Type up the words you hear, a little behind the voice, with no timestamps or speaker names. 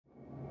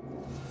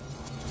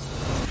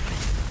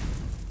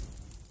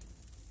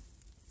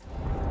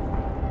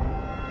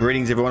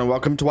Greetings everyone and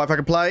welcome to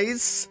WhiteFalcon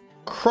Plays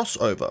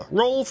Crossover.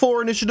 Roll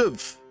for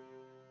initiative.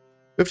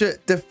 We have to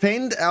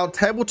defend our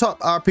tabletop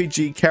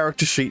RPG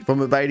character sheet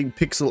from evading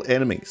pixel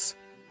enemies.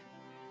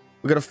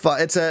 We're gonna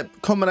fight. It's a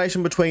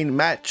combination between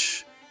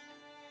match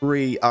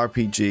 3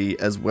 RPG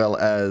as well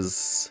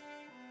as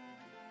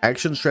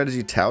action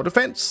strategy tower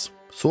defense,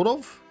 sort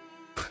of.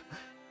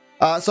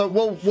 So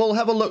we'll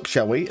have a look,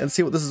 shall we, and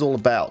see what this is all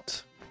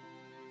about.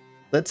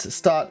 Let's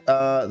start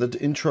the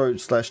intro /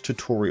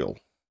 tutorial.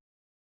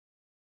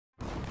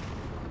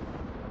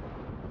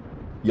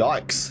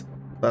 Yikes.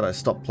 Glad I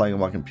stopped playing on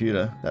my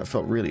computer. That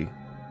felt really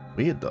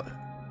weird though.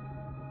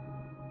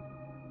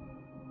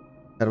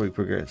 How do we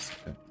progress?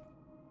 Okay.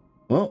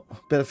 Well,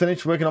 better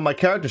finish working on my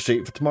character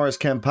sheet for tomorrow's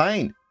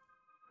campaign.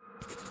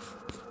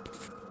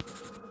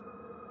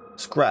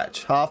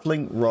 Scratch.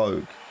 Halfling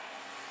Rogue.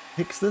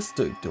 Heck's this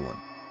dude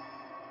doing?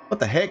 What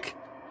the heck?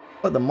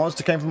 Like the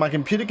monster came from my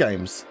computer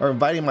games or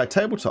invading my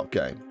tabletop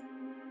game.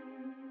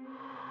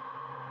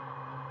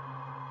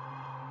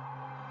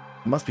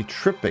 I must be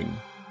tripping.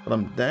 But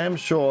I'm damn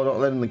sure not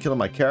letting them kill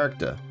my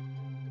character.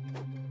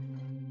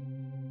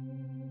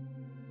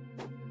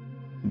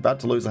 I'm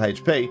about to lose a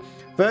HP.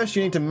 First,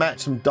 you need to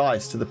match some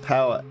dice to the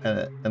power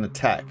and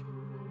attack.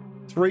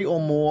 Three or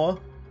more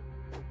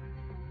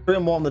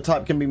on the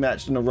type can be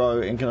matched in a row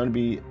and can only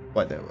be...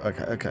 Wait there.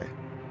 Okay.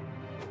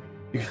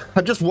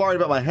 I'm just worried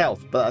about my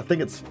health, but I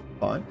think it's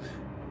fine.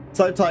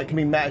 So type can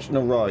be matched in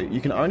a row. You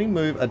can only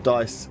move a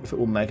dice if it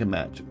will make a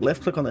match.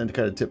 Left click on the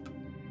indicated tip.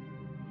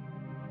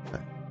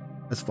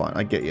 That's fine,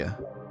 I get you.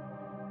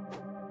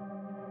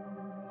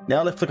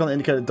 Now left click on the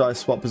indicated dice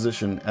swap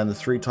position and the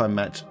 3-time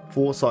match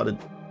 4-sided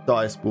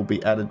dice will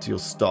be added to your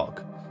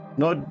stock.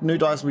 No new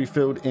dice will be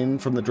filled in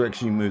from the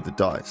direction you move the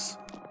dice.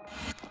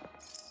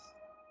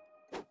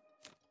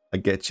 I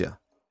get you.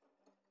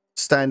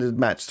 Standard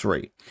match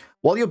 3.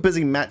 While you're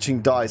busy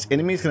matching dice,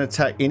 enemies can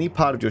attack any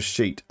part of your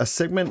sheet. A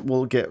segment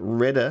will get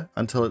redder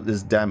until it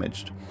is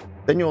damaged.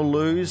 Then you'll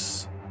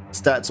lose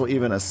stats or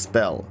even a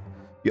spell.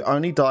 You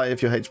only die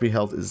if your HP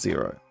health is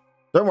 0.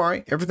 Don't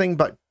worry, everything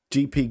but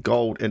GP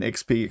gold and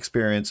XP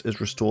experience is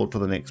restored for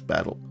the next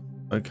battle.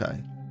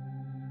 Okay.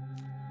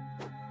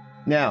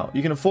 Now,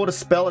 you can afford a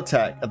spell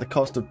attack at the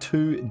cost of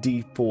 2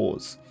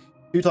 D4s.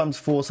 2 times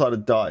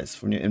 4-sided dice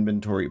from your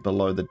inventory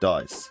below the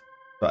dice.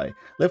 Okay.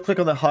 Left click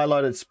on the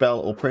highlighted spell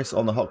or press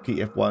on the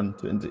hotkey F1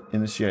 to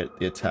initiate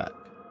the attack.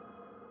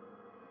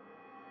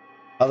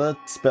 Other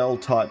spell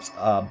types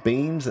are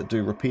beams that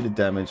do repeated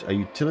damage, a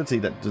utility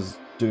that does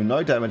do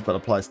no damage but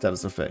apply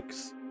status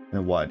effects in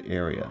a wide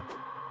area.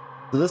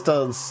 So this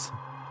does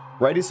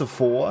radius of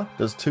 4,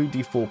 does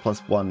 2d4 plus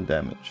 1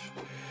 damage.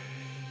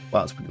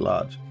 Wow, it's pretty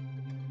large.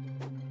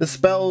 The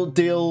spell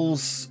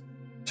deals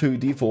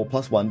 2d4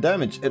 plus 1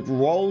 damage. It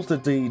rolls the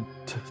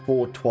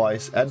d4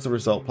 twice, adds the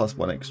result plus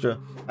 1 extra.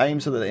 Aim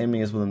so that the enemy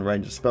is within the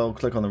range of spell.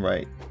 Click on the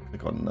right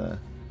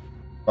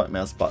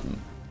mouse button.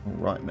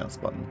 Right mouse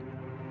button.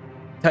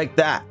 Take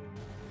that.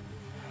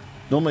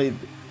 Normally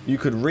you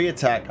could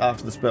re-attack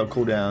after the spell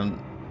cooldown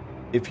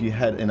if you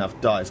had enough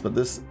dice, but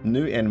this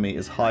new enemy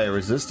is higher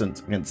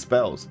resistance against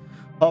spells.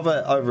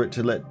 Hover over it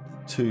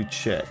to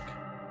check.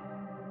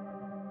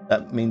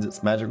 That means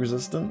it's magic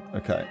resistant?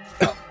 Okay.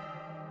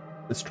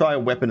 Let's try a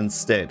weapon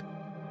instead.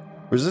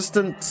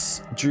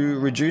 Resistance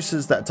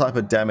reduces that type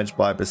of damage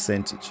by a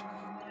percentage.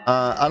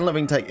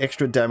 Unliving take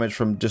extra damage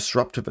from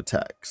disruptive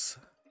attacks.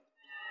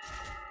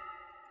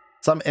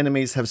 Some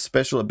enemies have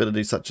special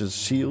abilities such as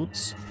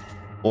shields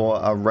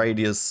or a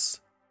radius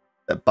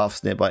that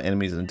buffs nearby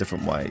enemies in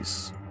different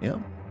ways. Yeah.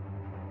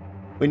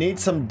 We need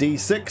some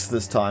D6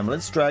 this time.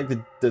 Let's drag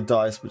the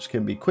dice, which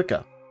can be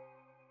quicker.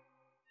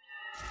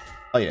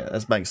 Oh yeah,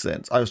 that makes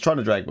sense. I was trying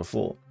to drag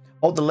before.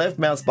 Hold the left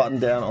mouse button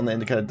down on the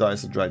indicated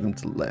dice to drag them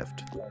to the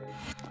left.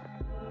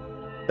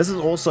 This is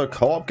also a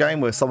co-op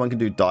game where someone can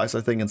do dice,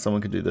 I think, and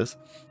someone can do this.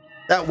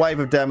 That wave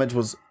of damage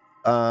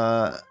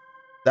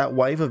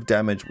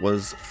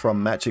was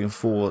from matching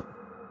 4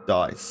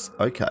 dice.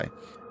 Okay.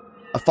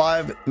 A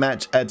 5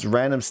 match adds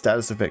random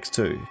status effects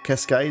too.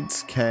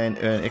 Cascades can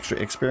earn extra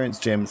experience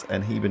gems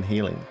and even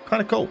healing.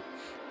 Kind of cool.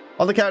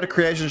 On the character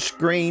creation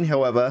screen,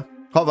 however,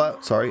 hover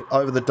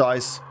over the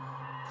dice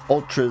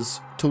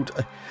ultras tool.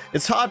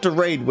 It's hard to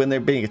read when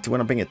I'm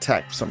being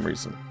attacked for some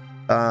reason.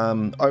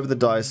 Over the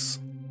dice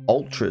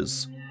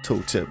ultras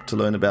tooltip to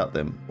learn about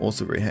them.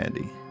 Also very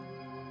handy.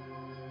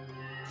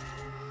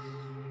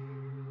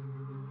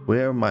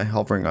 Where am I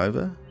hovering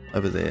over?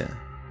 Over there.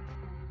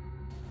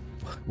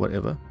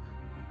 Whatever.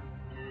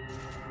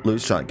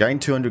 Lose chance. Gain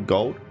 200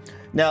 gold.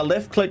 Now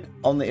left click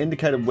on the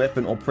indicated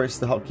weapon or press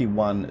the hotkey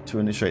 1 to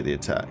initiate the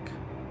attack.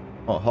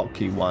 Oh,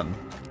 hotkey 1.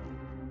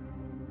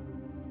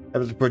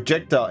 As a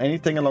projectile,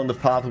 anything along the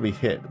path will be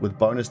hit with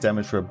bonus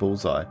damage for a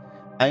bullseye.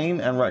 Aim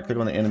and right click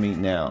on the enemy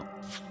now.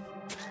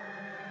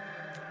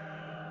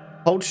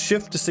 Hold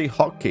shift to see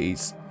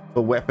hotkeys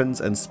for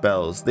weapons and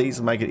spells.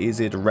 These make it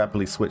easier to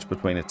rapidly switch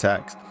between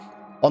attacks.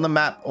 On the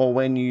map or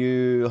when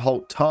you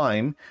halt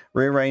time,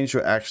 rearrange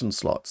your action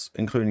slots,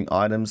 including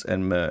items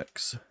and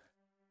mercs.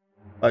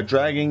 By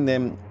dragging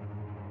them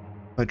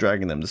by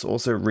dragging them. This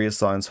also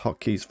reassigns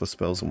hotkeys for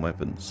spells and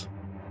weapons.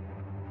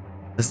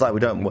 It's like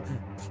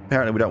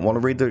apparently we don't want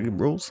to read the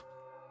rules.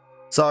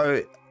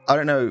 So I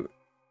don't know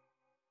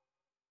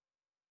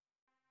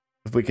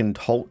if we can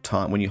halt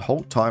time. When you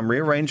halt time,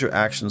 rearrange your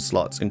action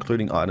slots,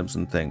 including items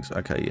and things.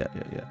 Okay,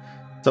 yeah.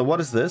 So what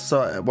is this?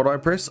 So what do I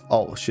press?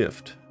 Alt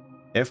Shift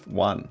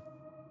F1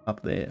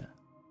 up there.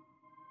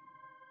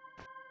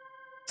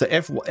 So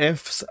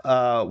F's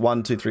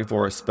 1, 2, 3,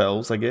 4 are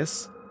spells, I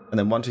guess. And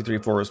then 1, 2, 3,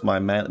 4 is my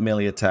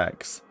melee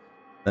attacks.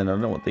 Then I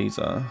don't know what these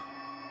are.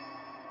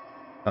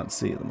 Can't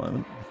see at the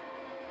moment.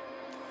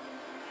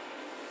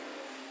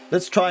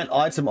 Let's try an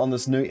item on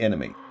this new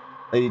enemy.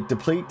 They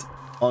deplete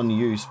on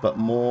use, but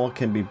more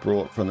can be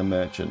brought from the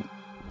merchant.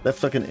 Left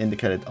click an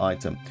indicated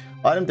item.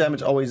 Item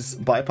damage always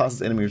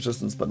bypasses enemy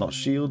resistance, but not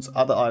shields.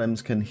 Other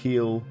items can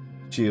heal,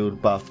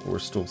 shield, buff, or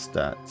restore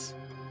stats.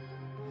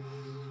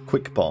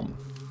 Quick bomb.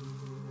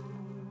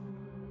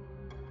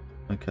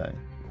 Okay.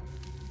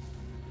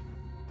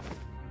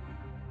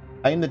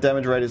 Aim the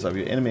damage radius of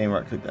your enemy and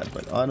right click to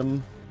activate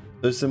item.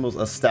 Those symbols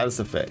are status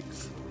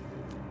effects.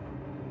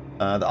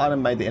 The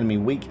item made the enemy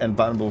weak and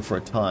vulnerable for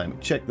a time.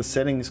 Check the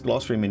settings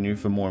glossary menu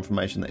for more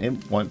information. The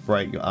imp won't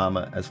break your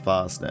armor as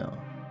fast now.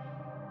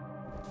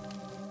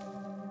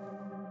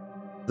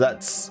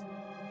 That's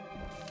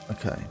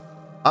okay.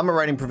 Armor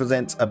rating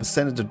represents a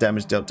percentage of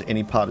damage dealt to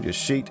any part of your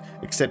sheet,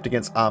 except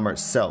against armor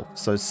itself.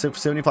 So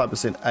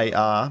 75%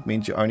 AR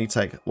means you only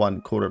take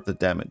 1/4 of the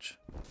damage.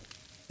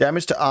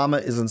 Damage to armor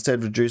is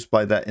instead reduced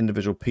by that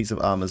individual piece of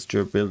armor's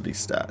durability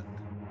stat.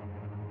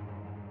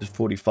 Just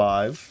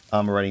 45.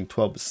 Armor rating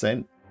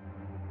 12%.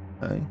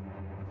 Okay.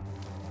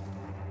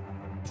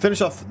 To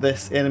finish off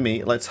this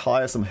enemy, let's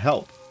hire some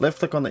help. Left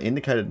click on the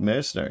indicated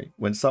mercenary.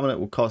 When summoned, it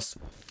will cost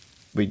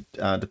be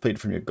depleted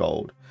from your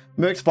gold.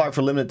 Mercs fight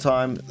for a limited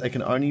time. They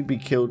can only be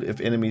killed if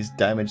enemies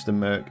damage the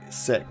merc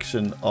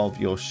section of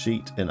your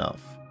sheet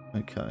enough.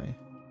 Okay.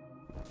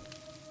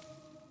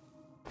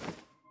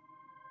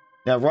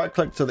 Now right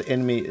click till the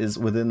enemy is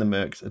within the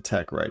merc's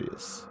attack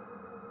radius.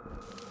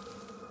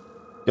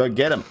 Go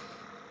get him.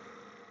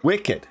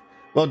 Wicked.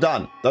 Well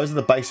done. Those are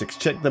the basics.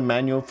 Check the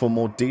manual for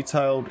more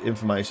detailed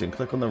information.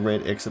 Click on the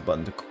red exit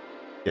button to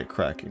get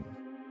cracking.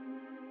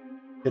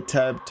 Hit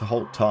tab to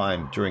halt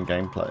time during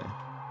gameplay.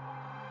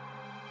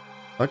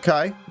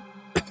 Okay.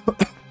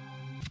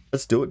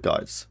 Let's do it,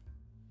 guys.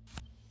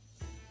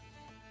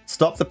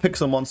 Stop the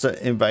pixel monster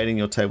invading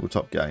your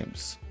tabletop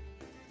games.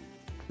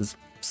 There's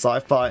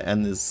sci-fi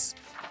and there's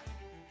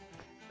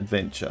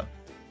adventure.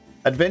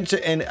 Adventure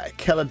in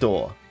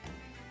Kelador.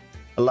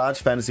 A large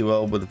fantasy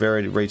world with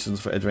varied regions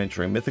for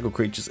adventuring. Mythical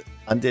creatures,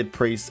 undead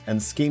priests,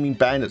 and scheming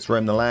bandits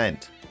roam the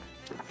land.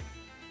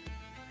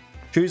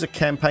 Choose a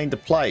campaign to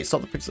play.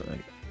 Stop the pixel.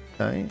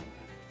 Okay.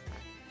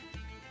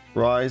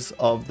 Rise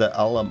of the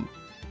Alarum.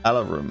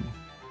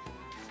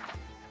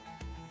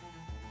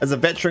 As a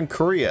veteran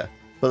courier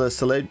for the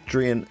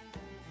Celadorian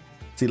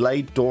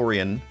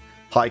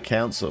High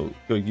Council,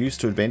 you're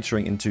used to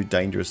adventuring into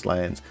dangerous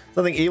lands.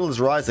 Something evil is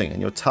rising, and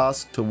you're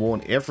tasked to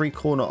warn every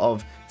corner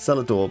of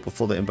Celador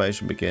before the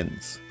invasion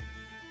begins.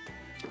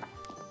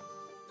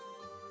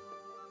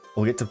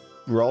 We'll get to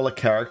roll a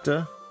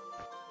character.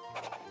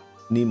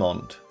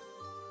 Nemond.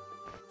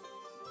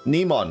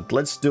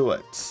 Let's do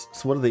it.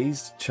 So what do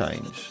these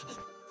change?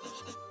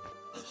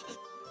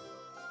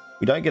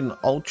 We don't get an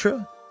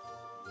ultra.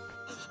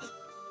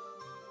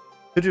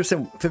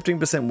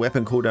 15%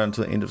 weapon cooldown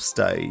to the end of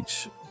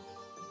stage.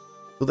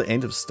 Till the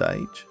end of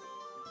stage.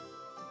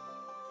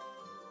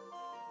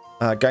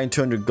 Gain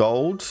 200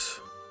 gold.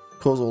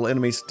 Cause all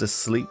enemies to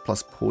sleep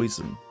plus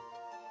poison.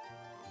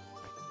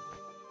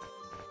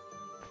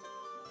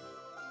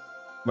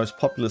 Most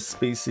popular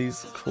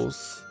species, of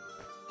course.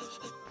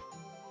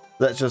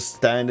 That's just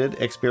standard.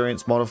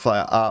 Experience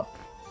modifier up.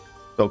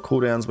 Got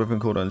cooldowns, weapon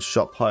cooldowns,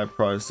 shop higher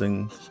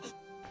pricing.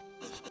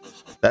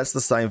 That's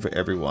the same for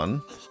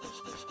everyone.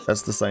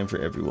 That's the same for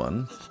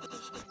everyone.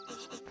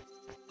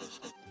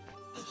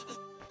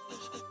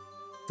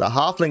 The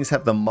halflings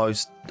have the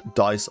most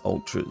dice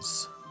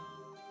ultras.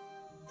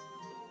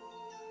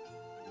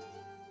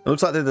 It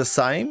looks like they're the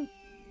same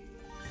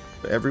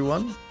for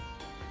everyone.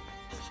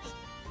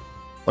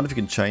 Wonder if you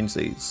can change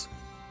these.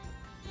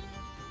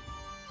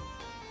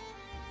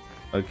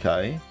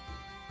 Okay.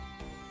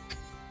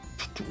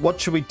 What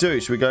should we do?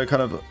 Should we go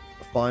kind of a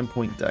fine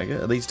point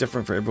dagger? Are these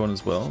different for everyone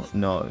as well?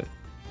 No.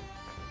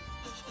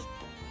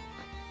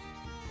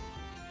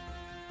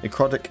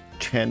 Necrotic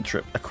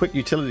cantrip. A quick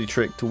utility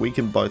trick to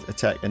weaken both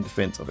attack and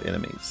defense of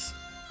enemies.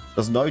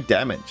 Does no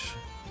damage.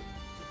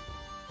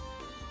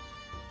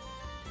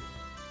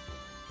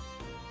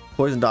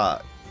 Poison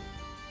dart.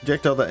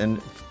 Projectile that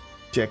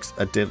injects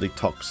a deadly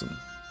toxin.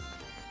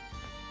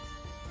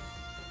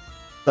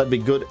 That'd be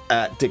good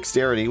at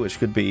dexterity, which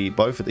could be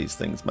both of these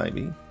things,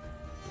 maybe.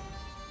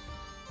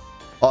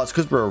 Oh, it's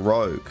because we're a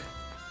rogue.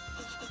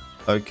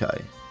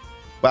 Okay.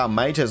 Wow,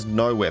 mage has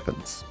no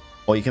weapons.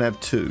 Or you can have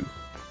 2.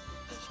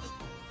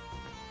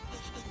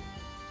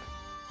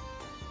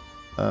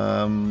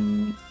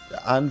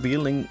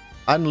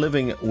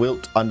 Unliving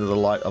wilt under the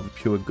light of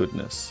pure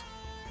goodness.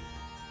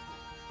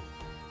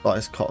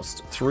 Dice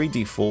cost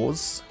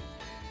 3d4s.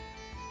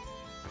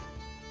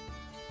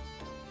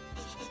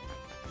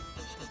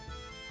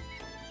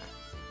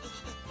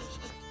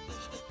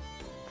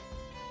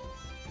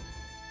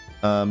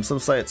 Some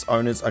say its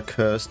owners are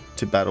cursed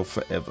to battle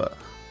forever.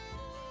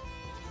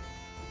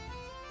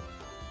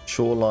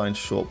 Shoreline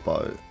short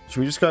bow. Should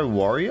we just go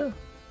warrior?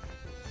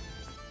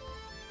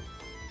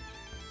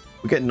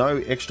 We get no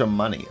extra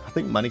money. I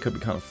think money could be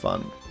kind of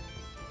fun.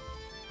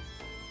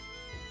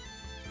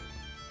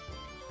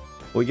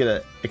 We get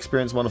an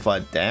experience modifier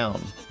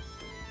down.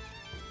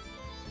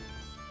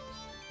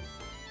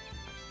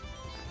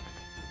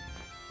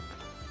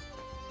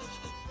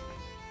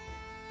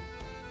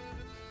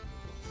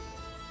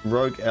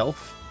 Rogue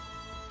elf.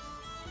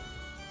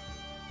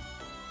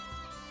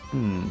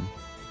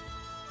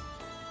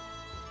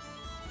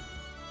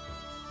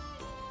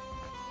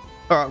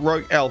 Alright,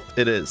 rogue elf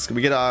it is. Can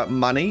we get our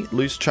money,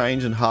 loose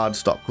change, and hard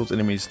stop? Cause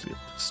enemies to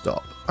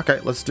stop. Okay,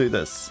 let's do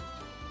this.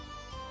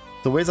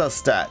 So where's our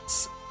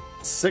stats?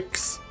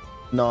 6,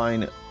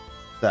 9,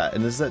 that.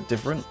 And is that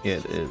different? Yeah,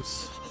 it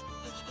is.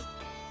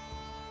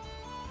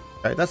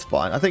 Okay, that's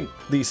fine. I think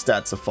these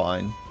stats are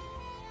fine.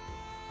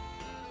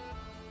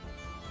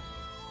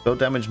 Spell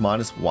damage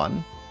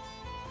 -1.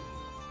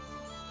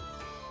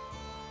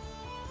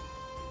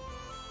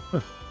 Huh.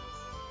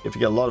 If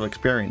you get a lot of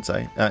experience,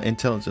 eh?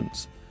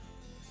 Intelligence.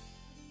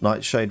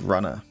 Nightshade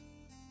Runner.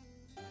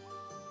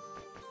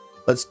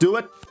 Let's do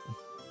it.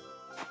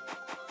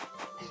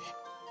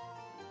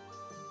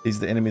 These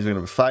are the enemies we're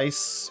going to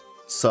face.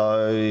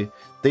 So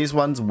these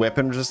ones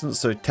weapon resistance.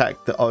 So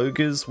attack the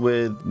ogres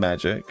with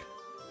magic.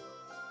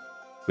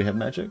 We have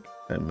magic?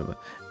 I don't remember.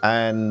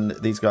 And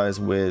these guys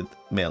with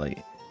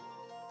melee.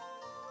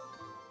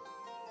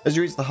 As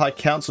you reach the High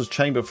Council's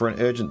chamber for an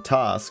urgent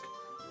task,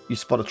 you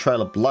spot a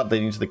trail of blood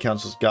leading to the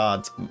Council's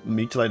guards.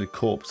 Mutilated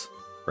corpse.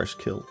 Fresh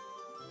kill.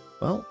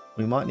 Well,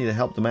 we might need to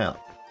help them out.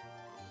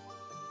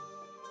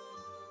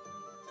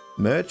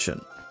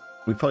 Merchant.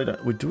 We probably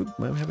don't. We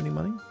don't have any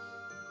money?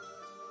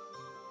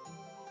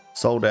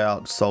 Sold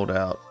out. Sold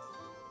out.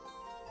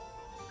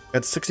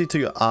 Got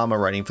 62 armor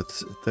rating for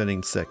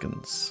 13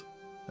 seconds.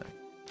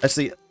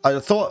 Actually, I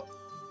thought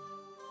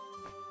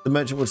the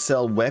merchant would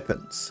sell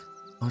weapons.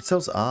 Oh, it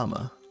sells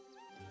armor.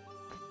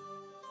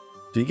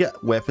 Do you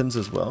get weapons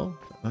as well?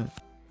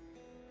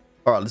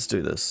 Alright, let's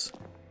do this.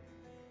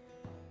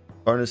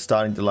 Bonus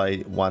starting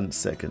delay 1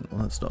 second.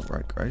 Well, that's not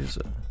very great, is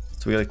it?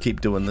 So we gotta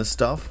keep doing this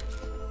stuff.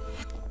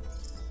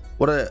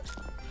 What a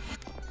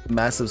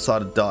massive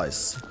sided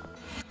dice.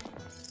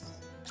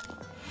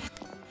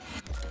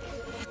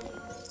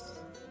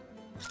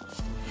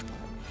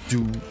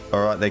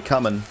 Alright, they're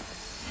coming.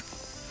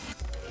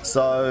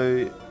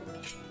 So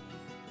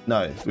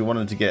no, we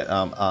wanted to get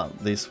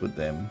this with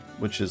them,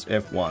 which is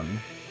F1.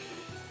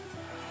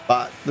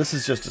 But this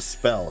is just a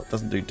spell, it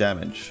doesn't do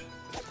damage.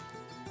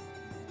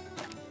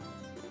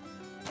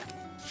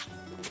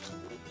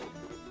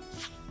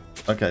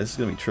 Okay, this is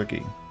gonna be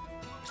tricky.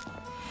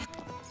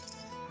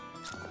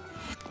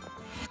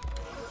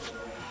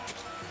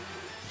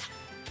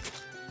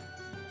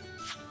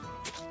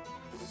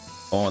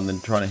 Oh, and then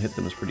trying to hit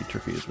them is pretty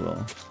tricky as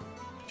well.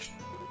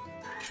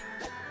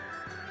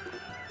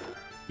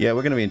 Yeah,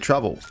 we're gonna be in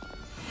trouble.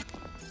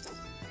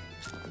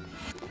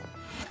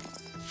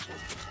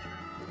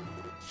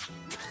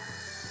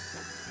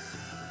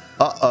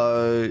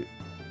 Uh-oh.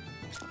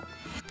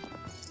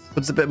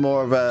 Puts a bit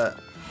more of a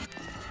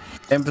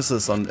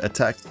emphasis on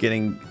attack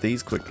getting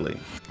these quickly.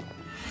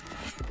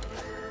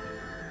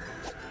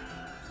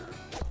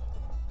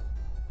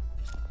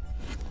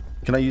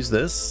 Can I use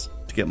this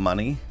to get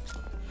money?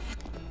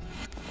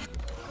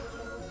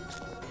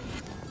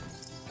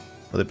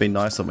 Well, they've been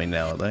nice on me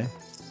now, are they?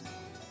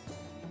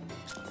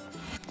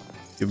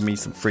 Give me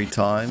some free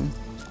time.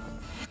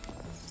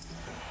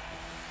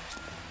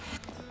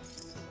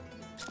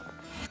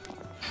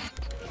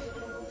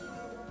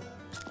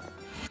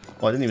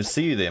 Oh, I didn't even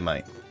see you there,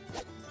 mate.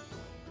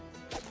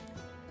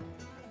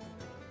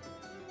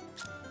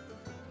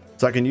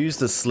 So I can use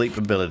the sleep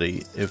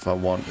ability if I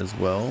want as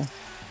well.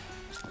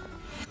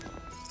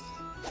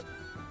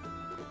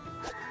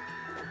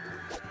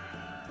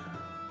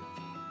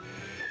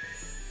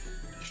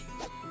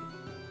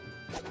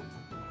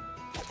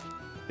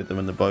 Get them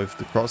into both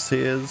the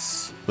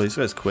crosshairs. Well, these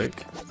guys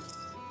quick.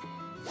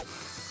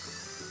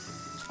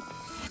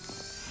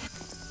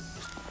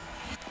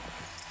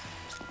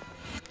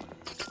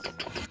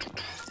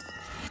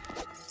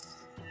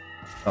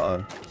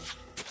 Uh-oh.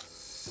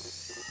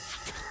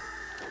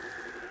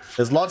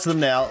 There's lots of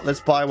them now. Let's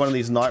buy one of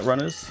these night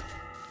runners.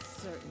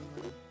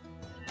 Certainly.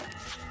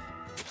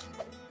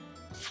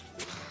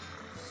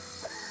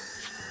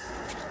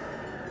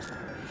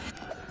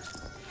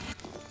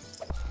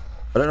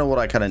 I don't know what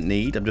I kind of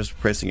need. I'm just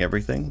pressing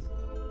everything.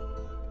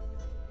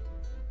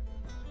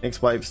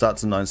 Next wave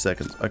starts in 9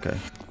 seconds. Okay.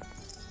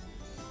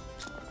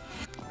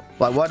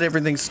 Like, why did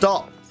everything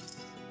stop?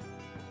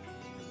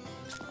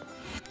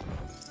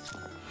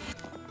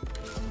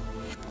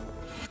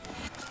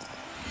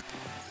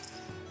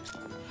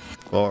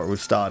 Or we've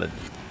started.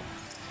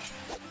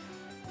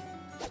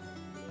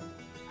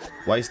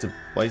 Waste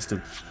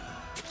of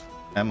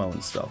ammo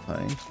and stuff,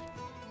 hey?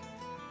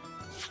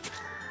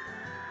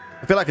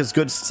 I feel like it's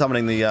good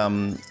summoning the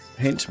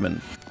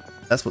henchmen.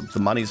 That's what the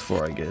money's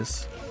for, I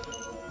guess.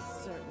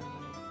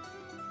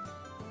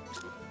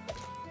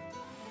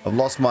 I've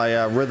lost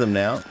my rhythm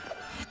now.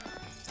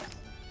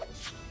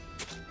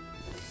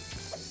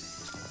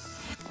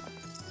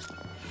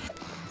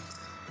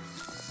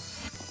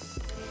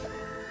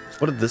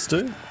 What did this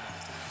do?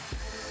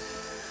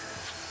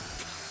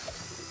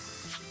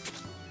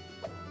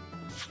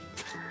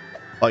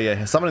 Oh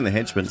yeah, summoning the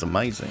henchmen is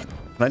amazing.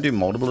 Can I do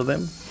multiple of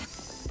them?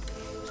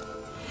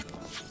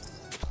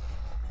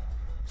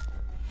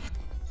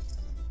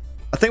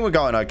 I think we're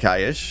going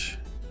okay-ish.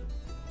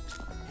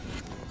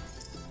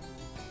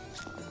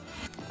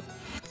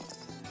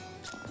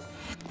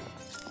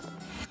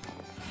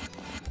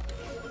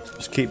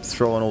 Just keep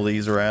throwing all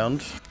these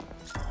around.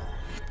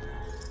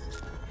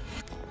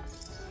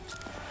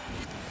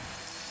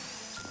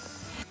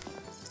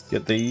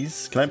 Get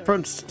these. Can I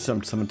put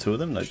summon two of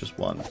them? No, just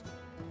one.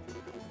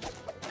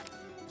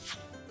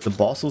 The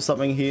boss or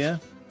something here.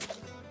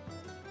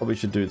 Probably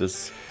should do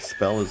this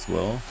spell as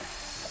well.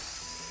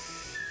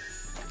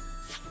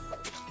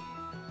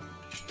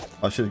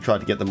 I should have tried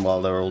to get them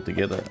while they were all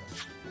together.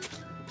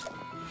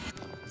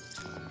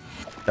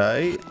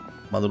 Okay,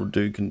 my little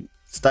dude can...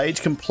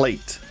 Stage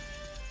complete.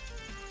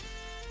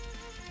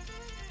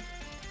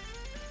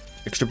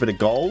 Extra bit of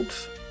gold.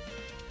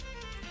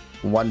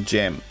 1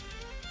 gem.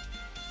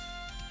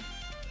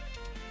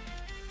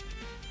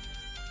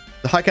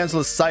 The High Council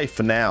is safe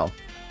for now.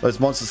 Those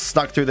monsters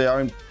snuck through their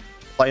own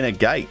planar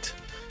gate.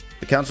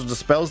 The Council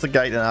dispels the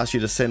gate and asks you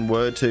to send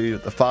word to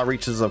the far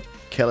reaches of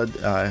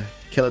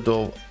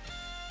Kelador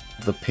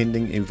of the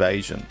pending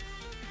invasion.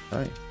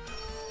 Okay.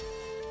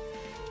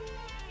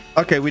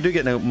 Okay, we do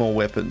get no more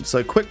weapons.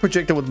 So, quick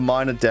projector with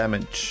minor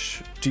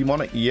damage.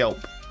 Demonic Yelp.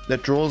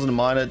 That draws a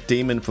minor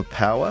demon for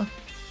power.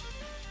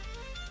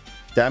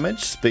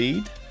 Damage,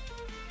 speed.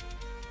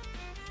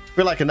 I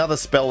feel like another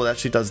spell that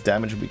actually does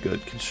damage would be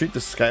good. Can shoot the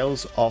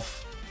scales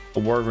off a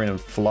Wolverine in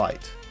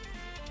flight.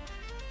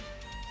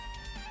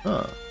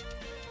 Huh.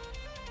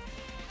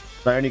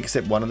 Can I only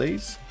accept one of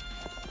these?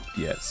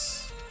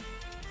 Yes.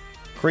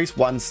 Increase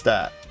 1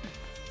 stat.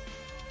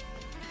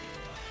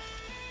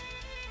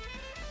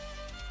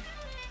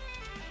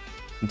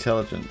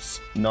 Intelligence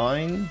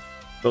 9.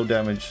 Spell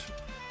damage.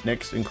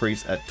 Next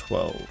increase at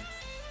 12.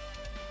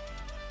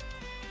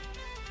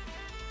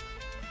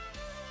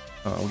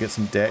 We'll get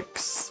some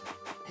decks.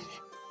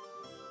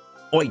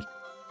 Oi!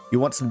 You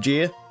want some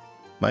gear?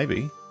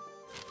 Maybe.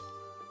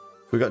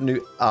 We got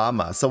new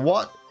armor. So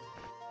what?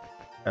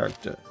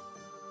 Character.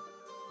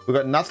 We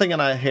got nothing in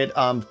our head,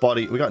 arms,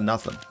 body. We got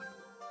nothing.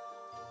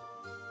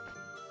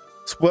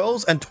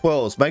 Swirls and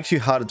twirls makes you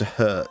harder to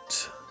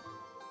hurt.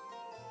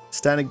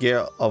 Standard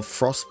gear of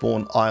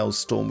Frostborn Isles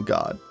Storm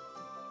Guard.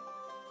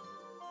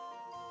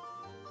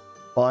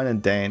 Fine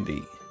and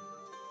dandy.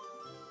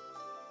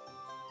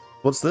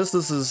 What's this?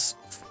 This is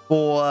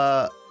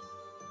for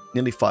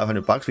nearly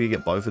 500 bucks. We can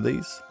get both of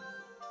these.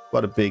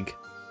 Quite a big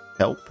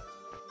help.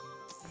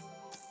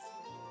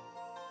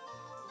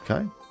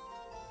 Okay.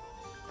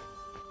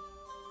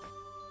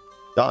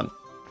 Done.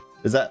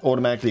 Is that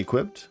automatically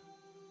equipped?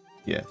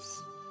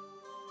 Yes.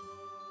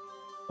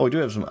 Oh, we do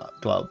have some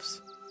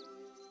gloves.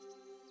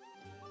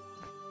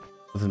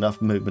 With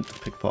enough movement to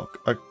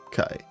pickpocket.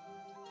 Okay.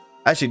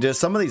 Actually, does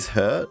some of these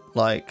hurt?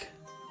 Like...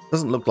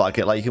 Doesn't look like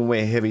it. Like you can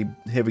wear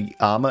heavy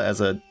armor as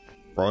a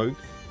rogue.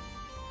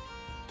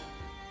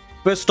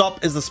 First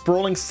stop is the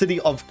sprawling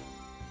city of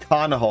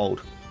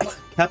Carnahold,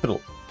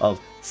 capital of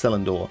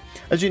Selendor.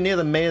 As you near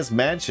the mayor's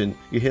mansion,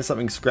 you hear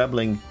something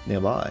scrabbling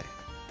nearby.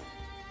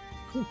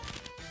 Cool.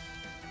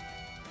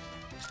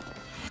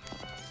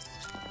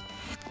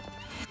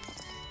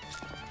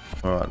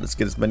 All right, let's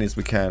get as many as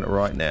we can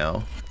right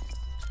now.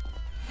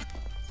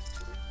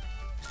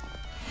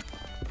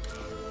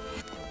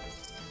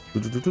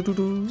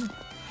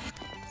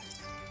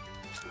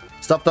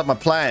 Stuffed up my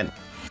plan.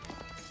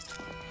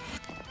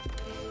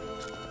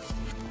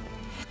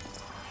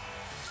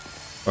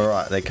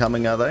 Alright, they're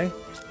coming, are they?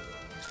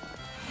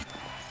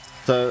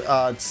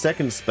 So,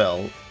 second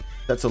spell,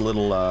 that's a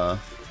little,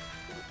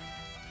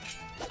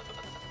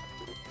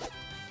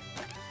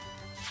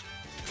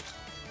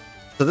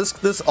 So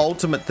this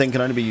ultimate thing can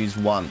only be used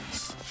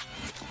once.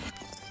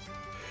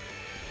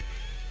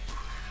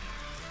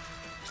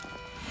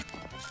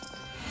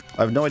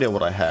 I have no idea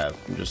what I have.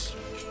 I'm just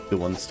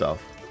doing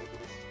stuff.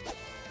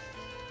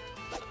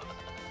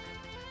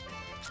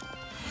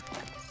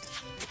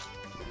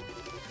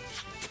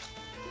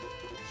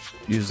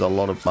 Uses a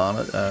lot of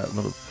mana, a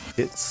lot of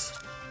hits.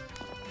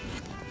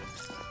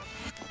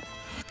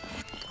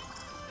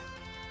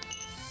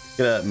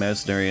 Get a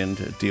mercenary in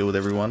to deal with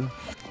everyone.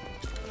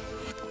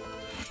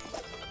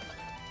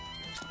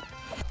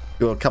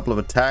 Do a couple of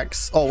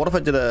attacks. Oh, what if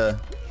I did a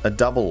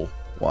double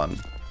one?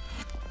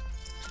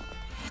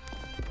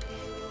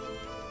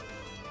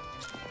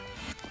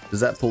 Does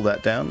that pull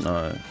that down?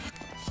 No.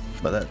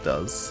 but that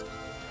does.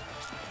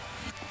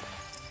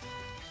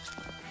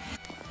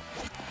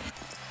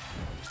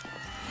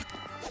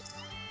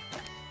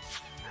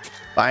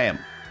 Bam.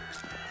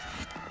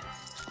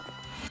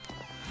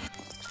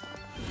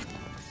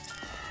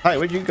 Hey,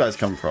 where'd you guys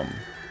come from?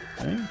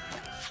 Okay.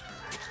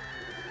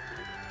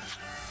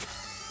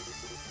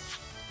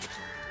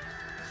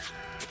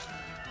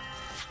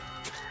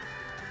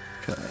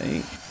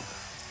 Okay.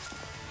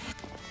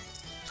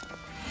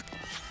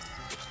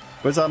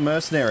 Where's our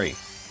mercenary?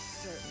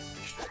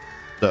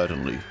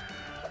 Certainly.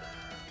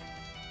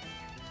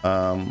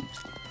 Well,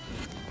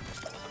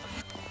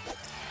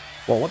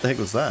 what the heck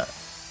was that?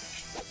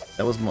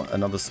 That was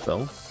another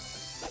spell.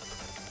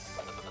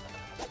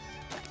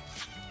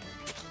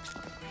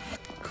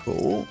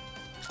 Cool.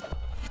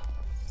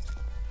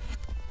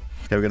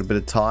 Okay, we got a bit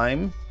of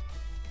time,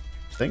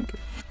 I think.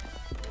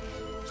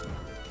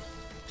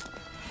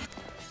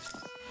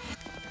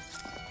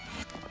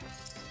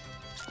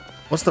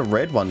 What's the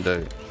red one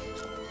do?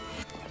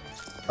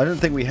 I didn't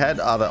think we had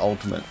other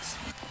ultimates.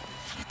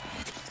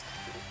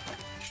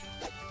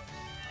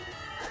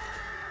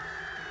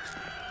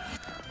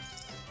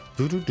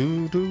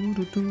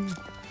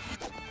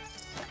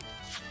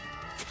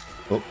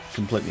 Oh,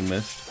 completely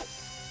missed.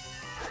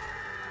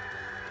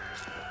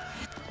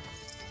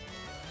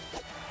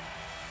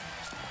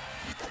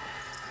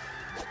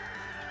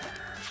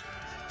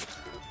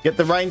 Get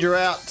the ranger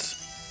out.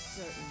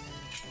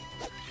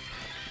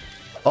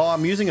 Oh,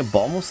 I'm using a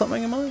bomb or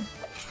something, am I?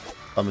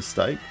 A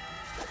mistake.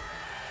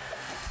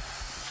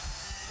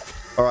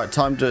 Alright,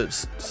 time to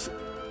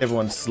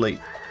everyone sleep.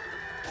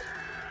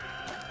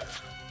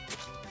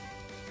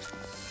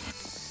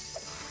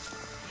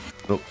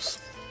 Oops.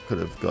 Could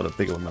have got a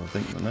bigger one, I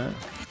think, than that.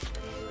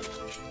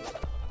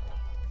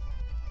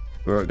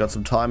 Alright, got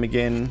some time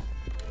again.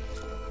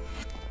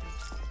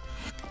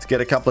 Let's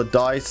get a couple of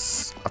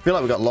dice. I feel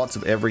like we got lots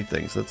of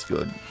everything, so that's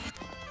good.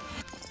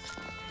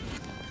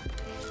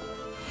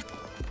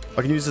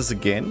 I can use this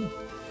again.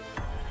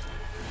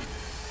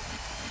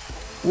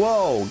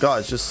 Whoa,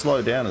 guys, just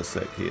slow down a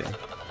sec here.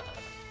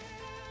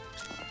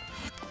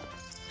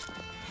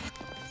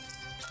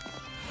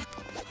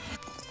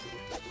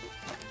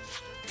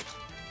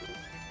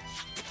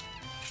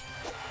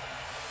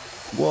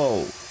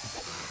 Whoa.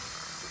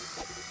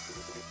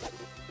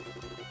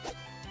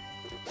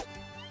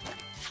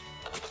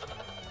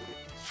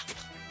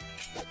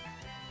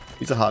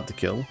 These are hard to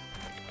kill.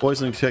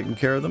 Poisoning taking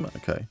care of them?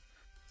 Okay.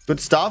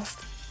 Good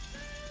stuff.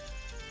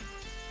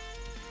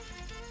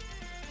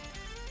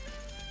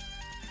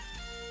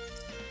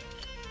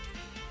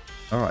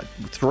 Alright,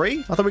 3?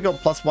 I thought we got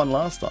 +1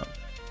 last time.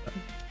 Okay.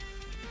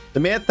 The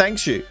mayor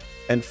thanks you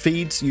and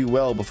feeds you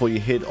well before you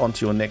head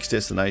onto your next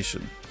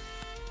destination.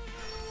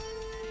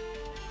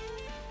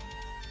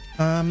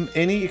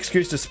 Any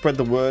excuse to spread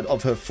the word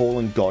of her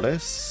fallen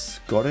goddess?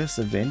 Goddess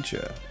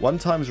adventure. 1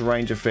 times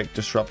range effect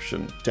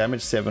disruption.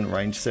 Damage 7,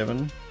 range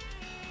 7.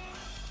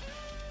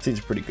 Seems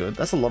pretty good.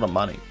 That's a lot of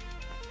money.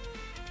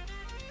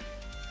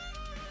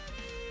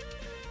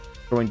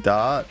 Throwing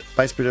dart.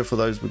 Base bidder for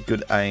those with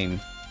good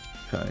aim.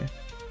 Okay.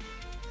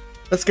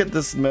 Let's get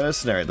this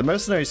mercenary. The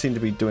mercenaries seem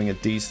to be doing a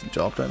decent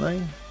job, don't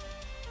they?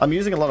 I'm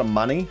using a lot of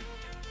money.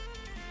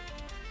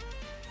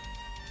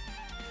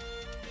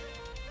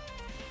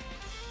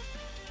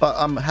 But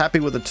I'm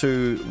happy with the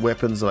 2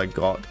 weapons that I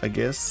got, I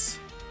guess.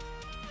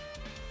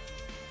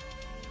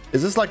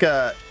 Is this like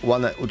a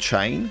one that will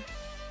chain?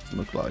 Doesn't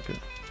look like it.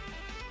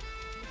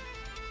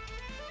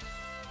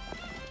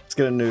 Let's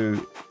get a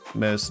new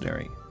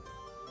mercenary.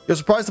 You're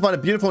surprised to find a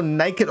beautiful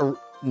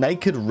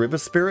naked river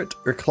spirit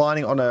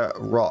reclining on a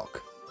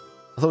rock.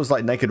 I thought it was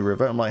like naked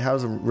river. I'm like, how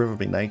does a river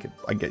be naked?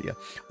 I get you.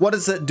 What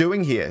is it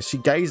doing here? She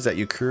gazed at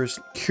you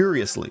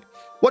curiously.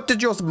 What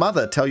did your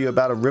mother tell you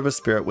about a river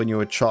spirit when you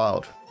were a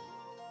child?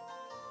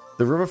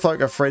 The river folk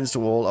are friends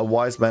to all. A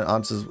wise man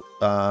answers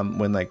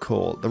when they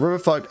call. The river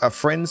folk are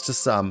friends to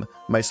some,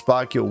 may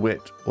spark your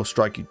wit or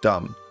strike you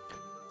dumb.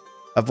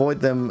 Avoid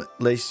them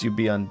lest you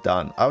be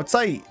undone. I would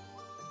say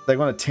they're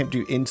going to tempt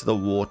you into the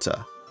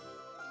water.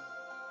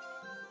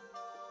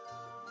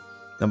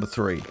 Number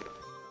 3.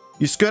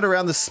 You skirt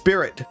around the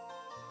spirit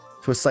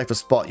to a safer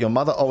spot. Your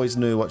mother always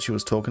knew what she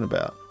was talking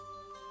about.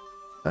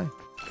 Okay.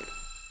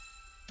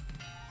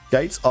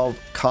 Gates of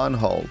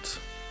Carnhold.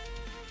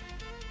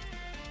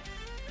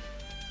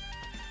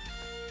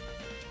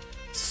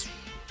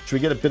 Should we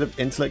get a bit of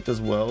intellect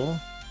as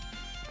well?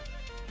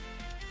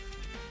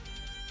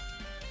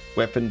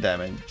 Weapon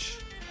damage.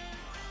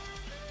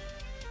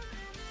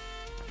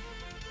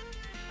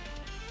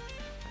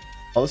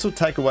 Oh, this will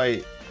take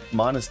away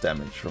minus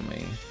damage from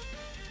me.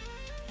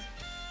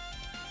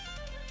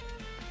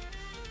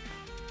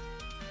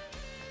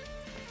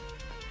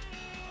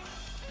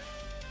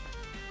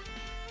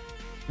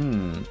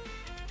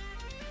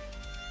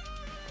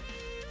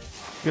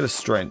 Get a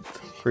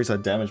strength. Increase our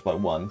damage by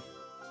 1.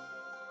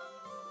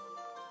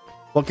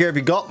 What gear have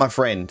you got, my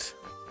friend?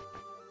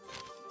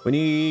 We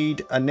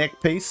need a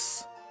neck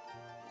piece.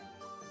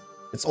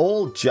 It's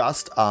all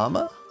just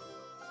armor.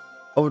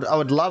 I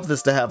would love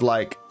this to have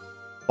like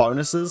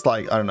bonuses.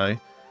 Like, I don't know,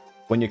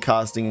 when you're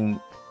casting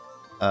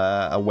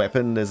a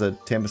weapon, there's a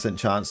 10%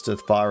 chance to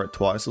fire it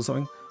twice or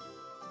something.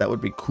 That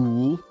would be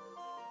cool.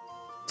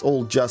 It's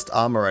all just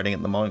armor rating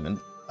at the moment.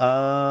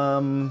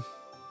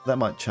 That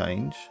might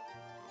change.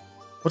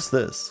 What's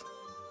this?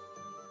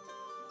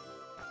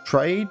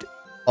 Trade?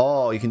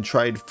 Oh, you can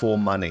trade for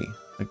money.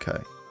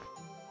 Okay.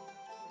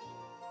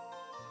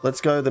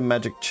 Let's go the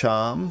magic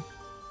charm.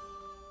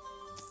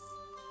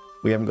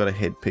 We haven't got a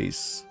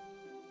headpiece.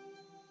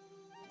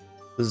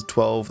 This is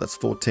 12, that's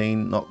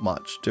 14, not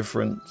much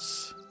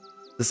difference.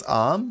 This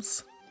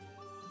arms?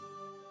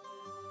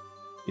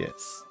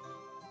 Yes.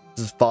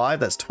 This is 5,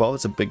 that's 12,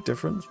 it's a big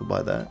difference. We'll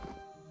buy that.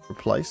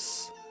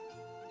 Replace.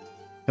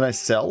 Can I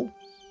sell?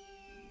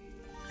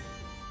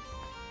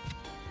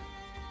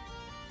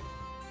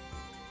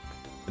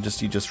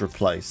 You just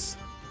replace.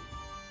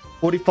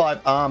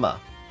 45 armor.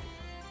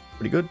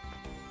 Pretty good.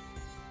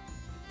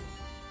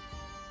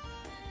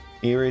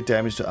 Area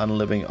damage to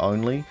unliving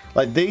only.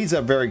 Like, these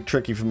are very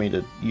tricky for me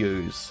to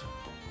use.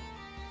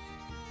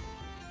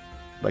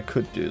 But I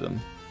could do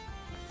them.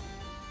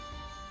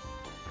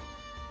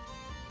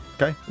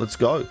 Okay, let's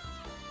go.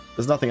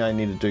 There's nothing I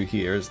need to do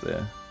here, is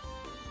there?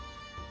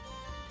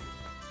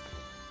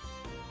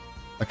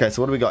 Okay,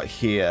 so what do we got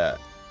here?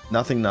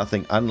 Nothing,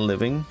 nothing.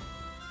 Unliving.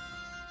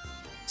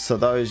 So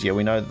those, yeah,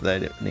 we know that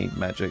they need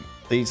magic.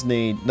 These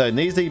need... No,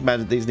 these need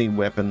magic. These need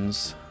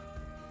weapons.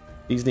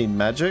 These need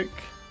magic.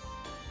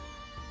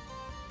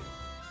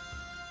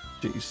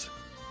 Jeez.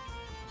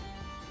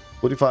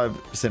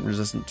 45%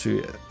 resistant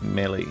to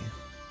melee.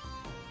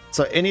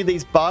 So any of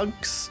these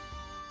bugs,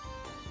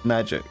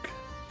 magic.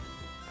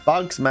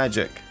 Bugs,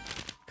 magic.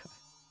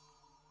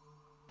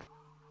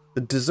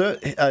 The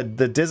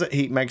desert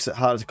heat makes it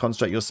harder to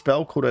concentrate. Your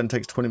spell cooldown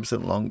takes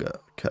 20% longer.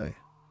 Okay.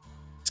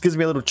 This gives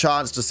me a little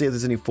chance to see if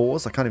there's any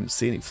fours. I can't even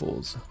see any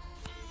fours.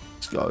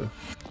 Let's go.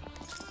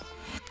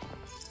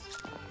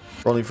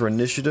 Rolling for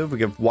initiative. We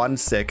give 1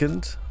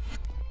 second.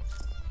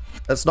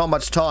 That's not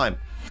much time,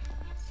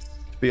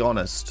 to be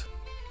honest.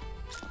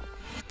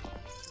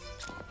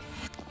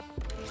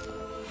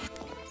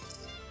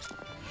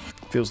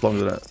 Feels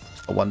longer than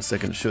a 1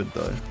 second should,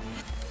 though.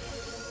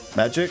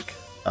 Magic?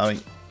 I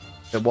mean,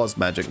 it was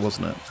magic,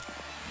 wasn't it?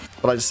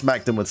 But I just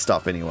smacked him with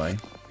stuff anyway.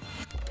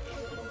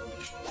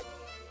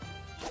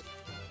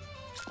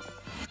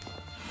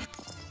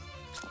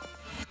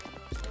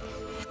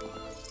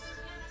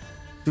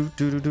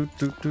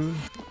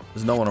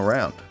 There's no one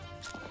around.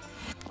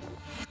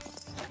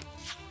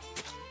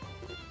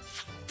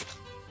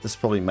 This is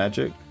probably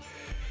magic.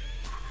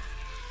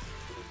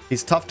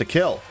 He's tough to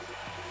kill.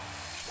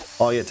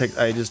 Oh yeah, it takes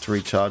ages to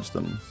recharge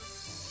them.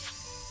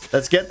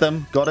 Let's get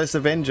them. Goddess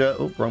Avenger.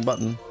 Oh, wrong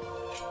button.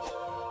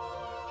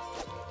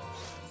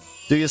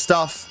 Do your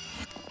stuff.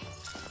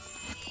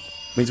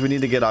 Means we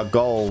need to get our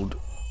gold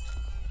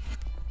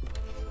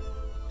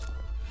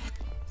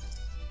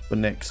for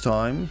next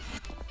time.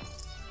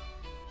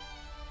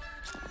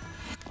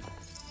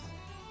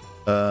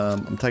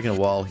 I'm taking a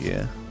while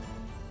here.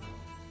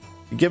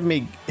 You're giving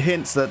me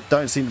hints that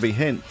don't seem to be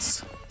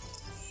hints.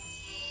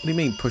 What do you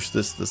mean push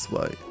this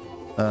way?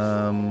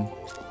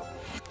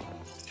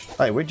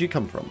 Hey, where'd you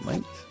come from,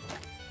 mate?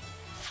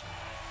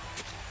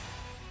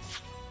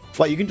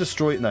 Wait, you can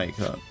destroy it? No, you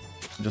can't.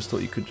 I just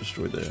thought you could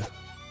destroy there.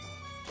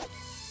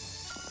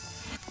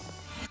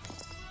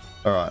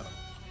 Alright.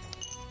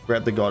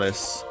 Grab the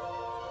goddess.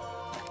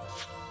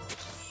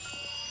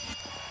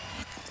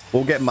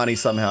 We'll get money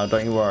somehow,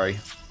 don't you worry.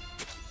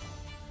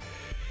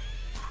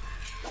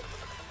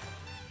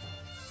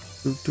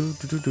 You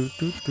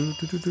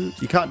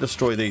can't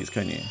destroy these,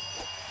 can you?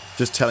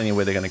 Just telling you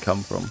where they're going to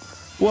come from.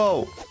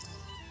 Whoa!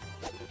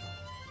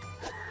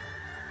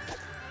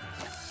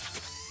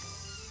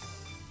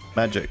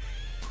 Magic.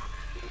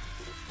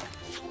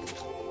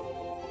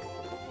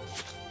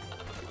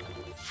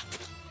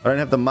 I don't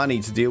have the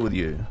money to deal with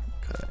you.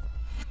 Okay.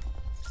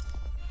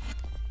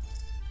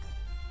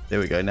 There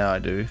we go, now I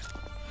do.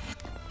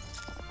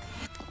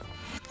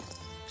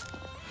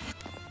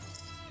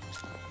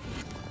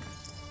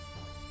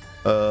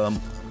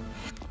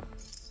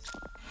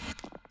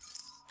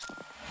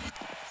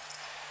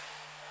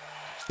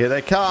 Here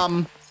they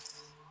come.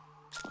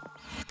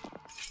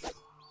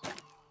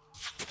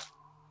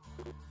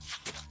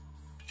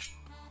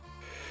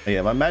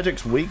 Yeah, my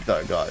magic's weak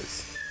though,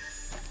 guys.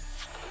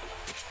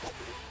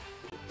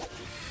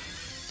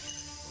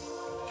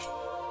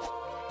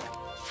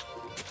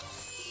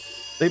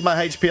 Leave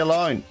my HP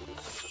alone.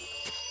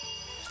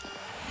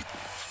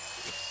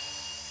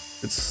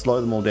 Let's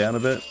slow them all down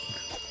a bit.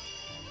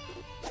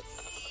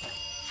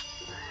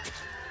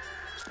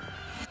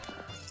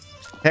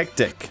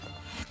 Hectic.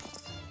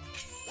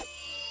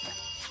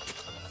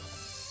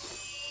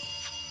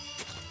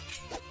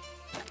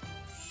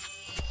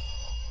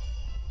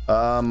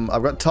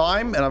 I've got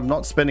time and I'm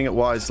not spending it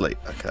wisely.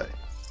 Okay.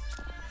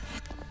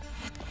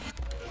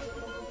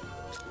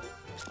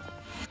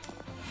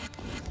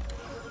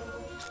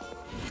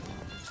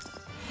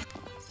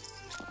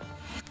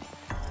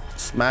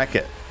 Smack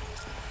it.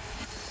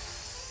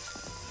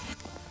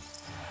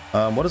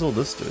 What does all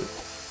this do?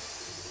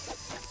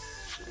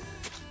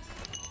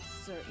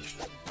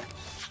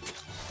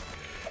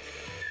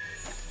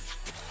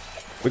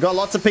 We got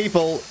lots of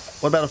people.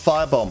 What about a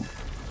firebomb?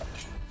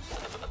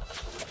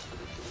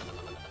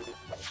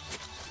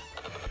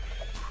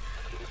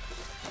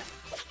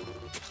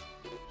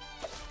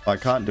 I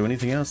can't do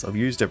anything else. I've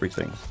used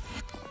everything.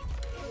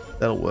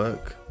 That'll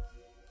work.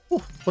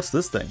 Ooh, what's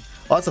this thing?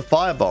 Oh, it's a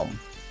firebomb.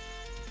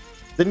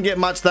 Didn't get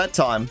much that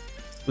time.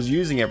 Was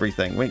using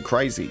everything. Went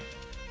crazy.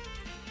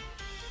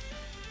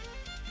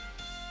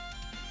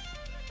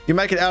 You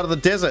make it out of the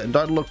desert and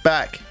don't look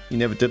back. You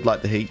never did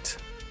like the heat.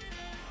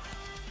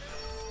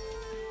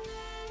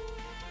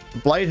 The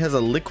blade has a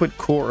liquid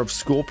core of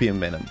scorpion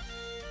venom.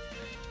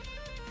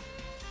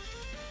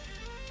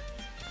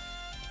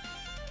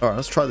 Alright,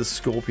 let's try the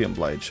scorpion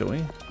blade, shall we?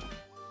 You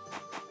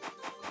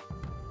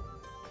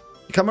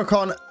come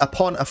upon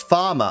a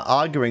farmer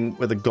arguing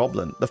with a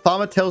goblin. The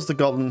farmer tells the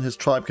goblin his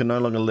tribe can no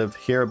longer live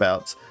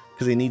hereabouts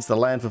because he needs the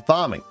land for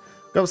farming.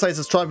 The goblin says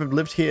his tribe have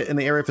lived here in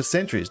the area for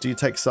centuries. Do you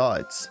take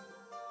sides?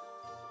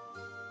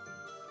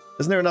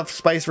 Isn't there enough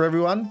space for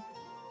everyone?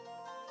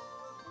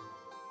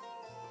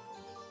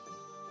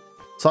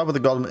 Side with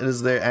the goblin, it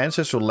is their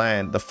ancestral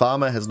land. The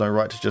farmer has no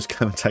right to just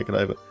come and take it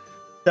over.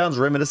 Sounds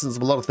reminiscent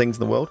of a lot of things in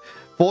the world.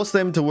 Force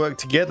them to work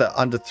together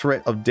under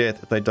threat of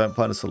death if they don't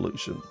find a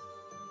solution.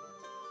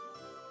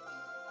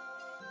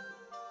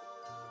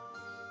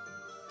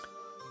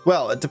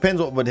 Well, it depends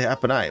what would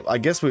happen, eh? I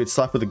guess we would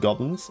side with the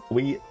goblins.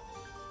 I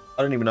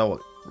don't even know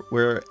what...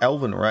 We're an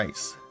elven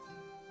race.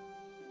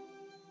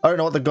 I don't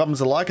know what the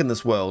goblins are like in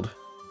this world.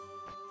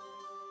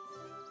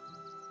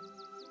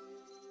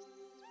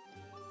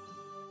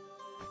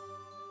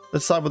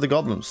 Let's side with the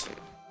goblins.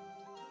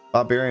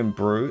 Barbarian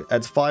Brew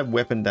adds 5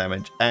 weapon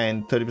damage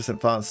and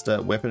 30%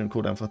 faster weapon and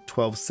cooldown for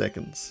 12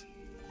 seconds.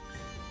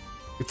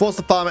 You force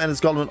the farmer and his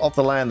goblin off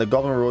the land. The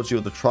goblin rewards you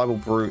with the tribal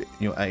brew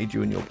and will aid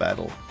you in your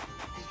battle.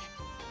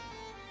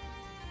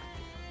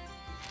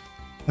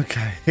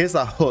 Okay, here's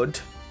the hood.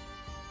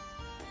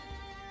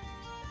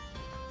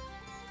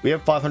 We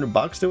have 500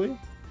 bucks, do we?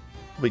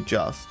 We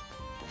just.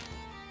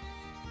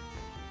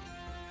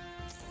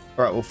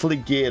 Alright, we're fully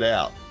geared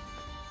out.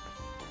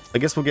 I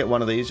guess we'll get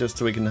one of these just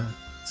so we can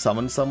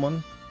summon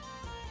someone.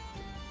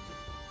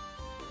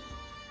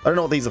 I don't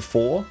know what these are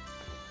for.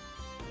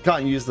 You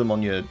can't use them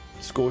on your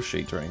score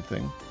sheet or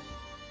anything.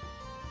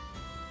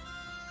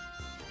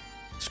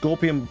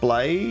 Scorpion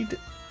Blade.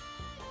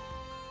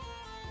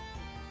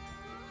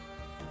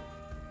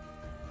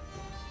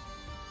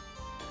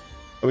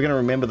 Are we going to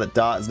remember that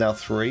Dart is now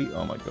 3?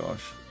 Oh my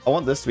gosh. I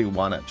want this to be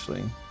 1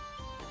 actually.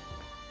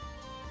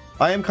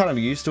 I am kind of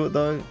used to it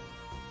though.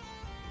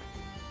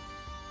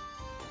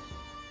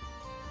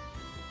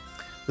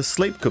 The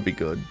sleep could be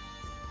good.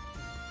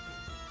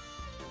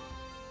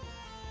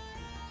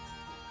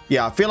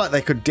 Yeah, I feel like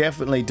they could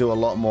definitely do a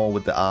lot more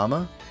with the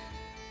armor.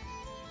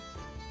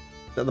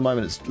 At the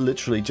moment, it's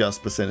literally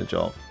just percentage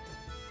off.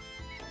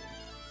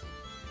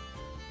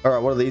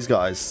 Alright, what are these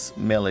guys?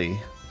 Melee.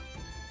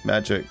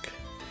 Magic.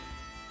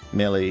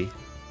 Melee.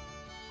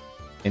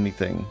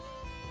 Anything.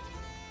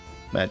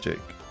 Magic.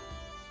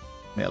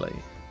 Melee.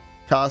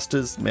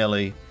 Casters.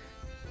 Melee.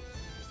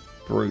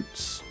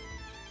 Brutes.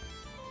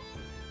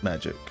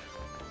 Magic.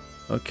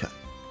 Okay.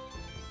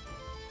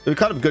 It would be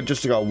kind of good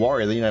just to go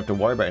warrior, then you don't have to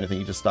worry about anything,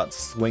 you just start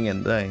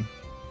swinging, eh?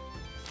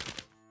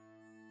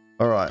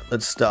 Alright,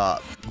 let's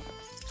start.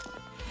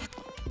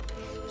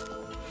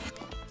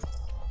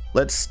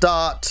 Let's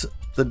start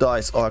the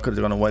dice. Oh, I could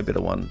have gone a way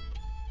better one.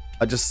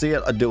 I just see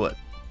it, I do it.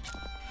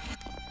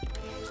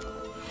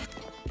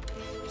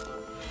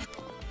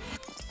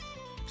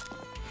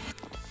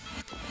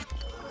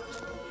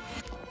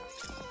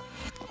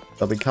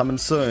 They'll be coming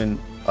soon.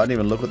 I didn't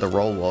even look what the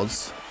roll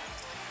was.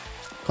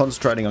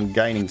 Concentrating on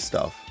gaining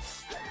stuff.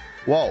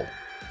 Whoa.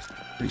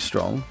 Pretty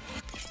strong.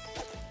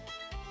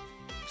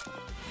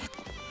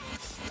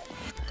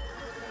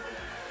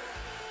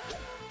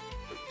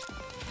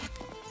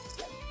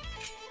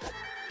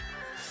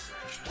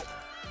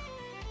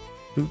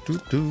 We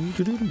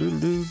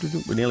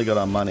nearly got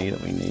our money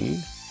that we need.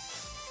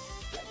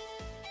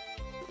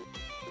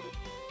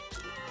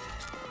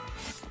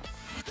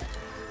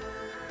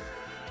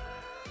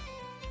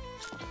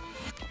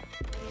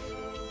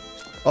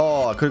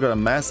 Oh, I could have got a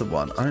massive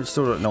one. I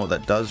still don't know what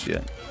that does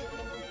yet.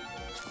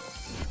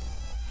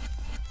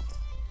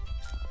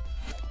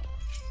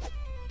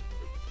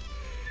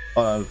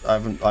 Oh, I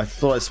haven't. I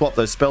thought I swapped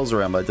those spells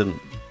around, but I didn't.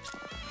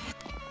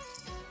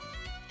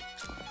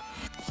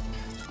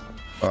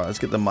 All right, let's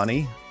get the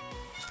money.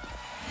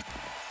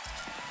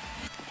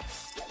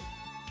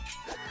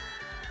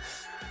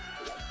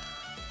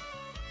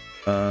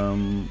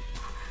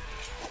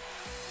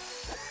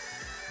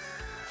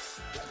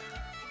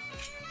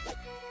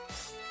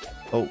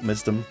 Oh,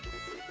 missed him.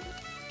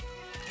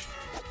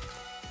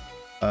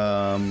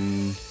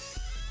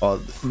 Oh,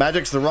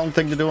 magic's the wrong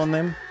thing to do on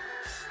them.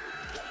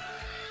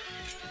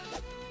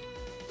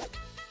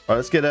 Alright,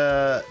 let's get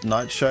a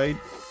Nightshade.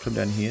 Come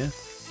down here.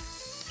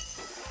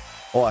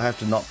 Oh, I have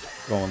to not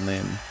go on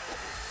them.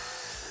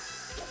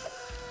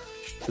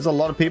 There's a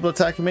lot of people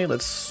attacking me.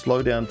 Let's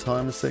slow down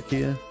time a sec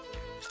here.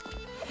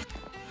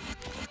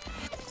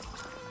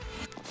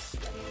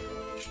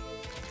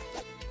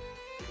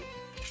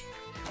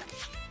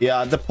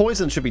 Yeah, the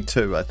poison should be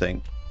 2, I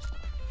think.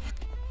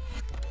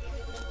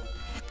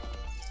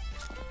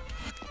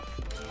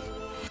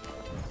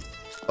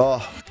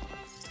 Oh.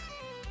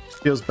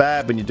 Feels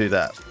bad when you do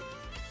that.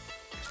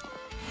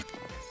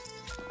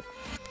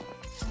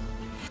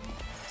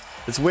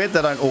 It's weird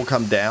they don't all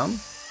come down.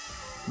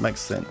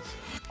 Makes sense.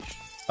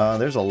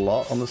 There's a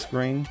lot on the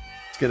screen.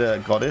 Let's get a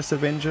Goddess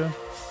Avenger.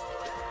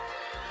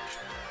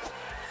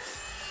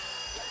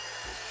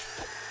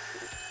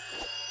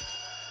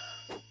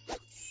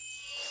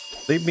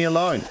 Leave me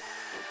alone.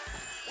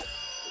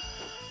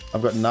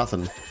 I've got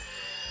nothing.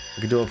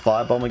 I could do a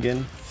firebomb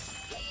again.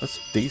 That's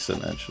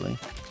decent, actually.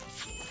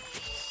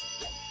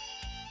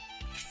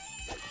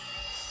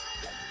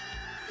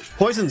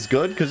 Poison's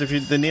good, because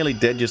if they're nearly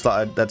dead, just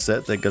like, that's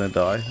it. They're going to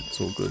die.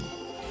 It's all good.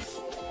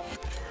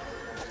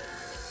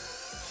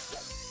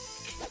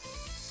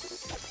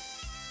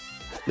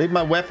 Leave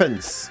my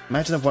weapons.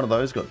 Imagine if one of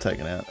those got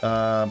taken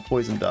out.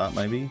 Poison dart,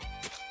 maybe.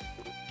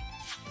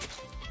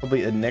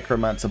 Probably a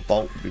necromancer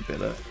bolt would be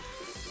better.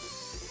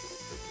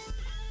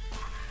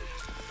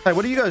 Hey,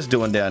 what are you guys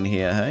doing down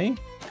here, hey?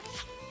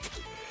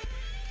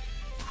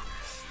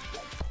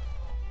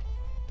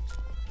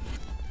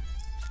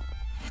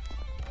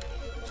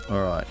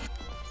 Alright.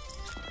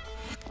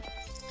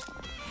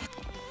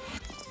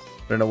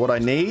 I don't know what I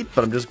need,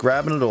 but I'm just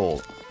grabbing it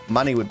all.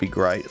 Money would be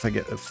great if I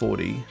get a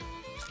 40.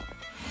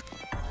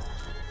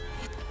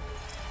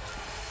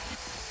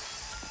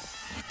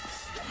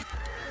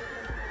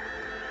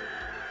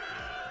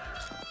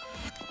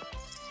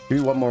 Give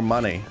me one more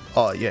money.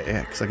 Oh,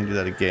 yeah, because I can do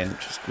that again,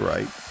 which is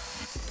great.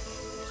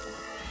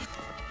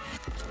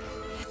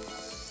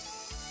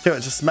 Yeah,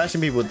 just smashing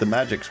people with the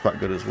magic's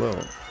quite good as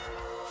well.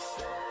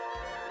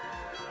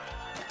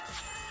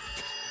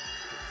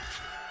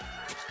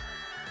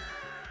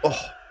 Oh,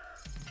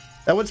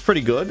 that one's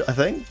pretty good, I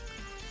think.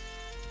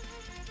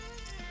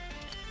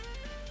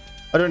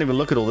 I don't even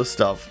look at all this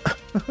stuff.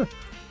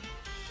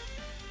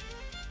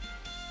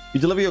 You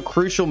deliver your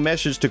crucial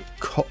message to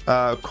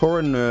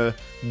Coroner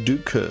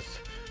Duketh.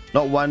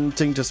 Not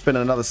wanting to spend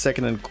another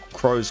second in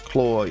Crow's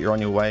Claw, you're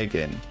on your way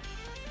again.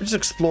 We're just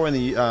exploring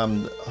the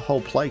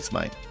whole place,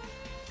 mate.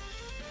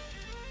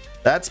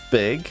 That's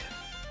big.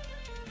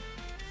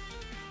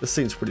 This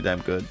seems pretty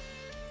damn good.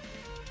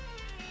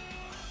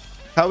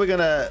 How are we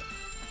gonna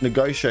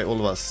negotiate all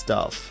of our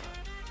stuff?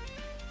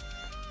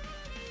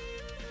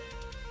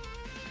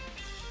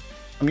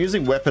 I'm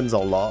using weapons a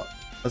lot.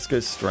 Let's go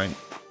strength.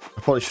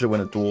 I probably should have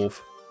went a dwarf.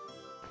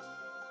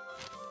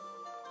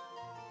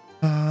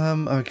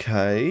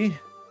 Okay.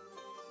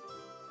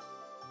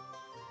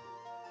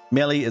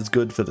 Melee is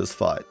good for this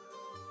fight.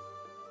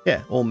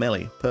 Yeah, all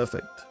melee.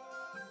 Perfect.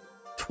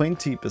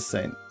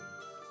 20%.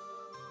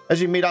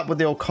 As you meet up with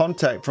your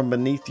contact from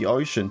beneath the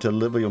ocean to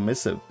deliver your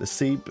missive, the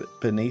sea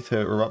beneath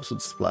her erupts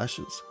with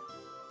splashes.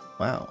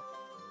 Wow.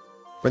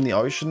 We're in the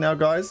ocean now,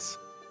 guys.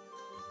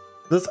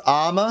 This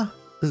armor,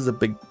 this is a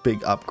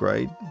big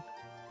upgrade.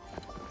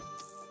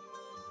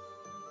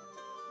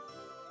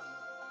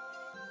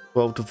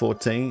 12 to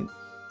 14.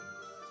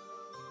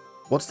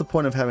 What's the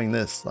point of having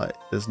this? Like,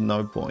 there's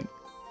no point.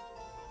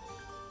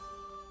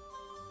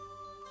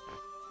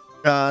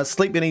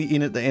 Sleep any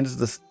unit that enters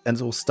this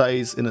and or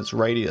stays in its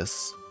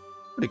radius.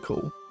 Pretty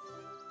cool.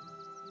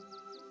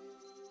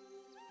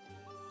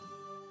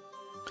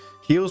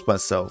 Heals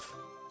myself.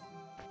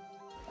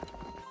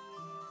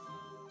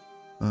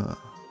 Alright,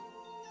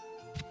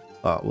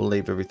 we'll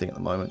leave everything at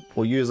the moment.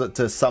 We'll use it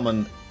to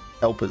summon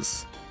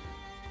helpers.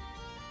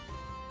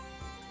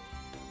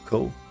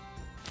 Cool.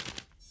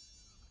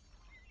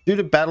 Due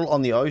to battle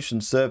on the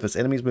ocean surface,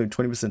 enemies move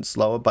 20%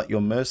 slower, but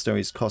your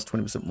mercenaries cost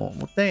 20% more.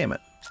 Well, damn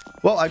it.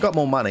 Well, I got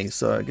more money,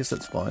 so I guess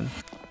that's fine.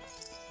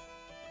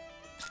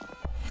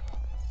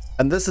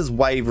 And this is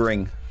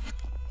wavering.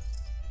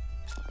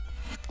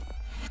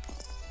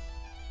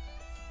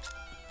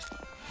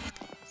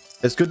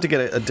 It's good to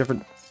get a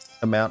different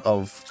amount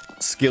of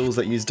skills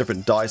that use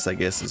different dice, I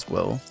guess, as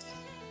well.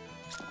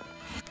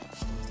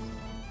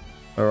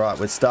 Alright,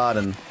 we're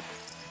starting.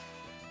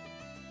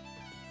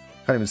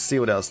 Can't even see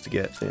what else to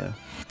get there.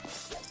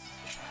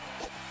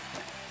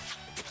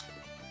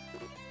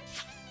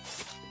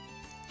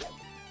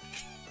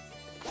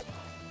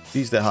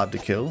 These, they're hard to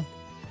kill.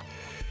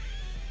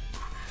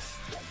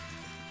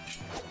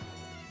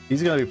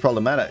 These are going to be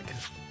problematic.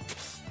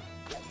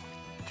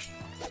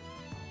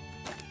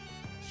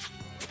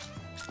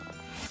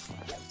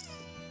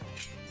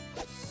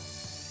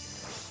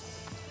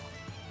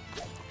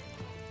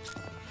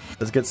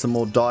 Let's get some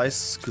more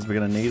dice because we're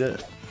going to need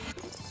it.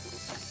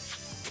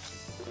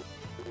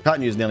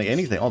 Can't use nearly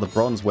anything. Oh, the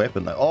bronze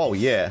weapon though. Oh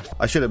yeah,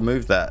 I should have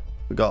moved that.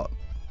 Forgot.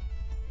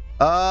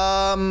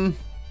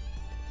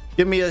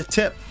 Give me a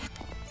tip.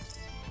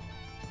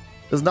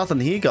 There's nothing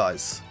here,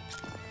 guys.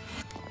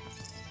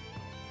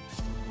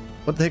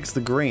 What the heck's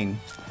the green?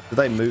 Do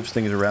they move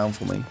things around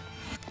for me?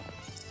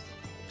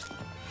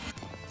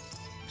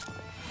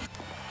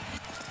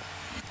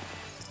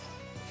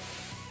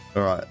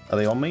 Alright, are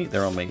they on me?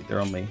 They're on me.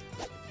 They're on me.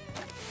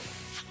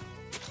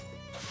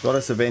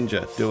 Goddess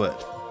Avenger, do it.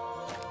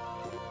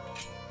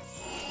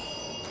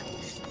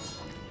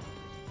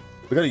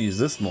 We gotta use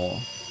this more.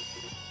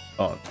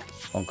 Oh,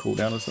 on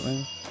cooldown or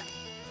something.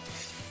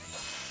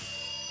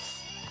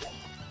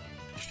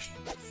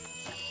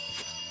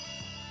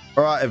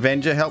 Alright,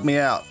 Avenger, help me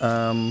out.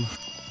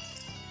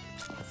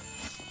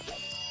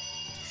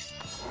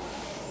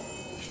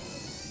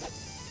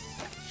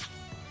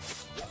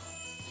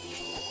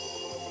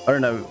 I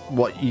don't know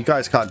what you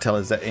guys can't tell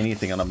is that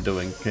anything that I'm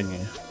doing, can you?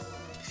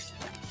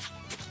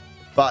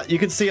 But you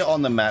can see it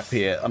on the map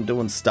here. I'm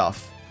doing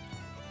stuff.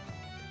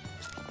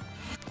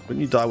 Wouldn't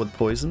you die with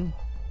poison?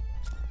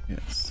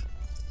 Yes.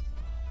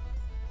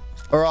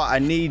 Alright, I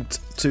need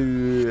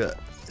to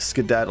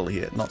skedaddle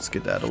here. Not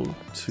skedaddle,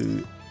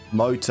 to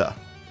motor.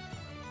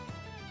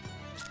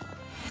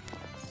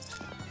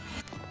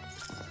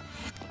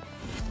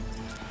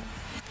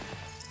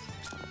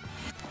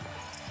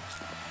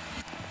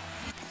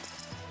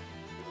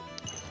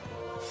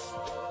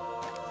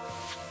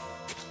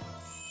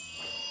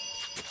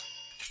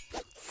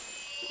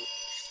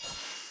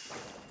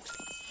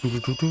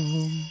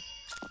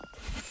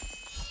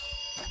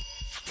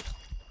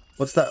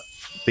 What's that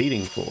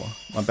beating for?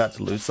 I'm about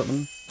to lose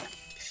something.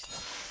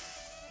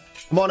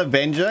 Come on,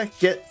 Avenger.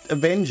 Get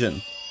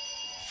avenging.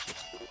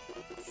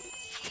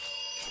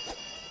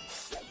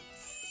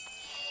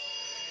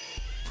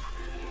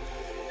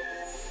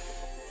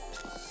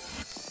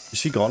 Is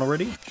she gone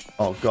already?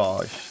 Oh,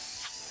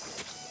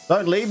 gosh.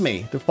 Don't leave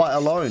me to fight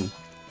alone.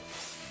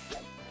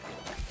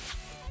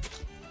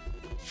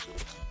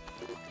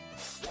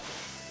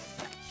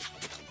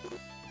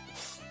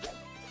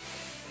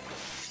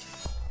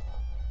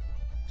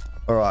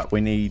 Alright,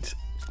 we need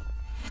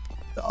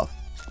stuff.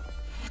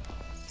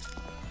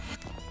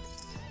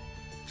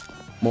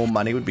 More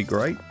money would be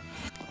great.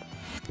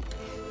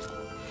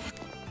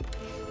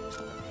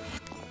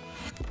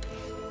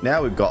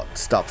 Now we've got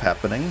stuff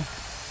happening.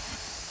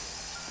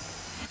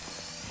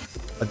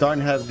 I don't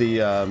have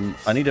the,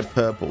 I need a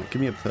purple. Give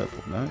me a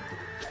purple, no?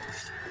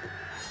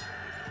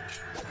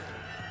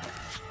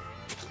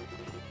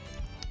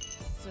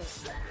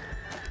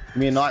 Give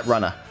me a Night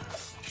Runner.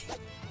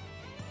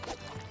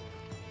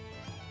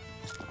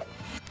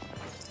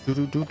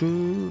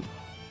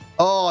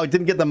 Oh, I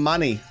didn't get the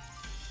money.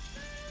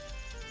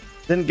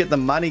 Didn't get the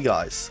money,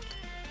 guys.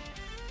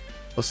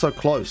 I was so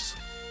close.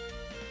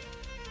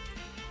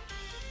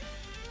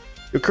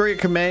 Your courier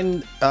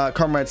command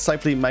comrades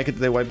safely make it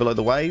their way below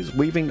the waves.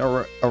 Weaving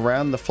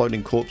around the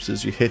floating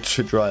corpses, you head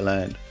to dry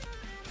land.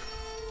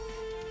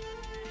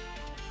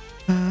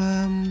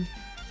 Can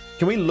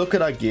we look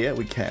at our gear?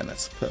 We can.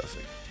 That's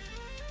perfect.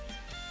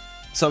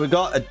 So we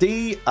got a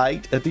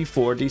D8, a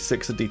D4, a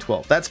D6, a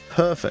D12. That's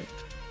perfect.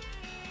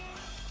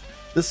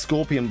 This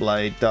Scorpion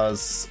Blade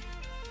does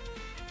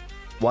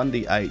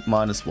 1d8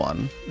 minus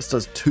 1. This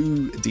does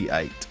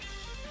 2d8.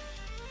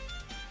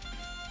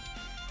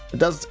 It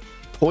does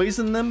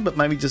poison them, but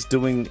maybe just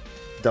doing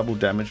double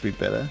damage would be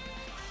better.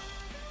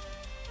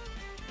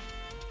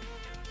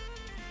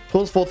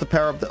 Pulls forth the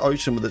power of the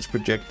ocean with its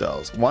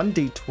projectiles.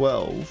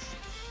 1d12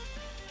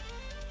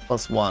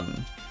 plus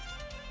 1.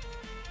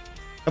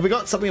 Have we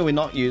got something we're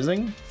not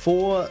using?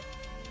 4,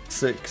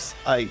 6,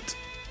 8,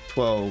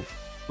 12.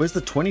 Where's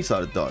the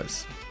 20-sided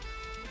dice?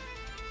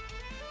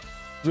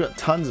 We've got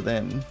tons of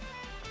them.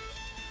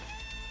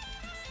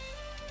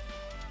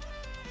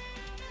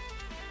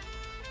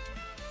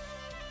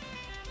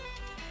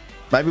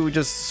 Maybe we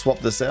just swap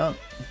this out.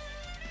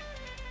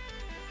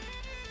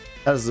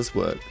 How does this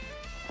work?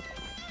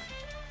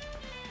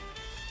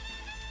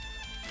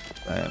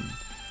 Damn.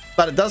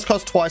 But it does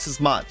cost twice as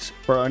much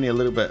for only a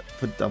little bit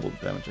for double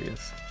damage, I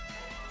guess.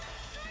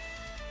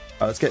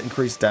 Alright, let's get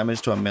increased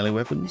damage to our melee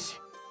weapons.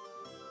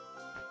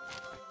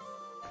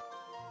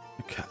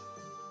 Okay.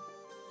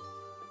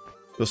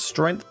 Your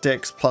strength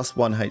dex plus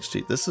 1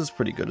 HG. This is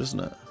pretty good, isn't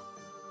it?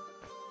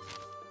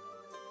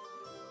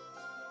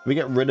 We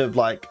get rid of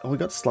like... Oh, we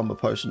got slumber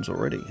potions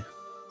already.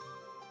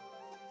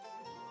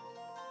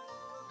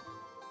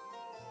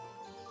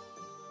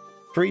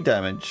 Three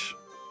damage.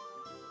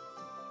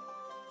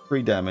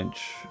 3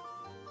 damage.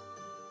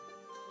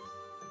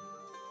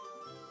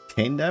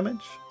 10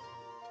 damage?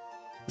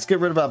 Let's get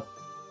rid of our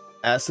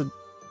acid,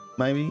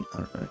 maybe? I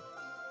don't know.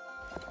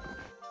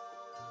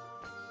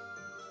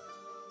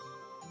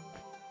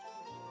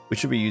 We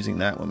should be using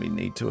that when we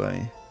need to,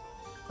 eh?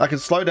 I can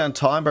slow down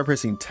time by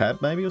pressing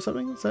tab, maybe, or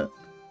something? Is that?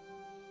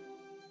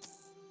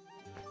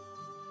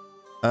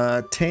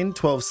 10,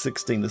 12,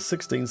 16. The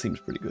 16 seems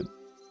pretty good.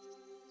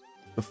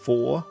 The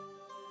 4.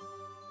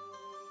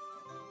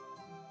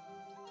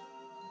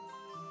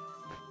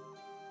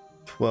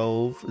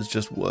 12 is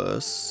just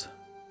worse.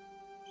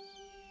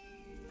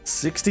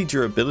 60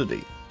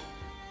 durability.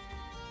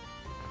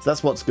 So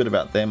that's what's good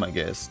about them, I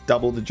guess.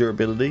 Double the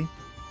durability.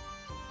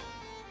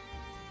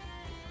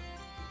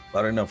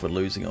 I don't know if we're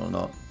losing or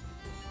not.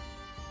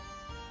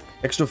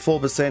 Extra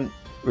 4%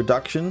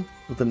 reduction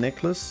with the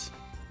necklace.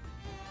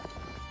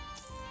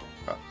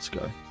 Alright, let's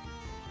go.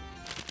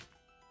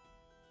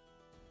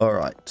 All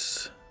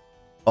right.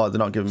 Oh, they're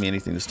not giving me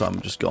anything this time.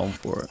 I'm just going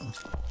for it.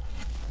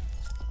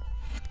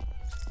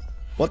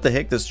 What the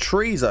heck? There's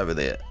trees over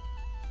there.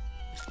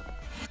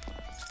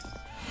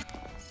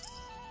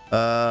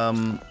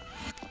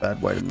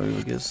 Bad way to move,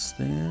 I guess,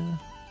 there.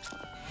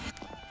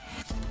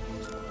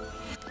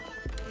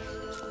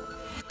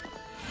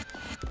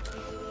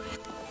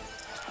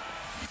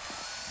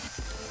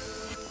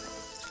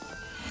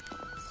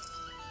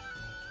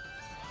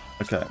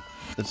 Okay,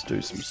 let's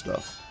do some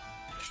stuff.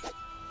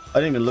 I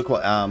didn't even look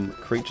what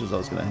creatures I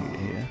was gonna hit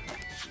here.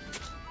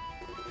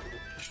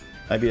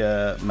 Maybe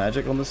a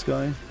magic on this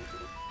guy.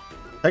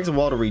 Takes a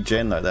while to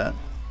regen though, that.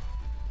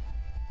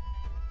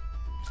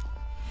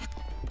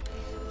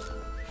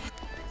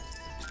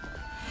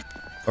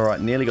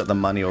 Alright, nearly got the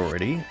money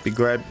already. Be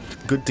good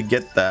to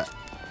get that.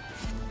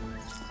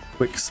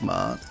 Quick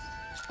smart.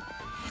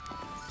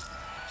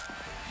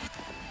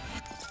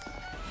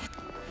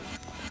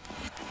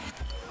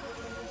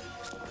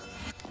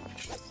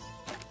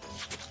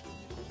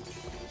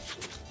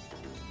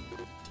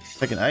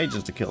 Taking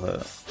ages to kill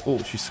her.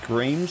 Oh, she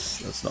screams.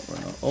 That's not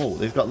very nice. Oh,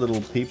 they've got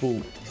little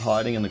people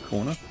hiding in the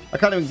corner. I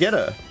can't even get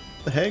her.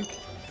 What the heck?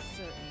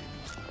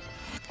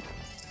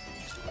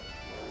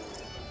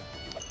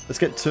 Let's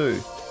get 2.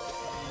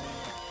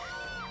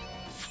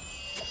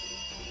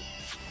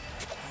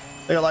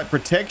 They got like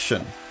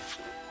protection.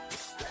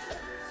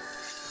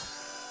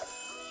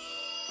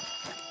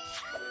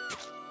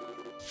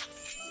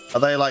 Are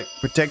they like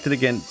protected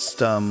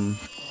against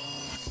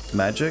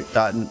magic?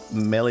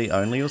 Melee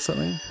only or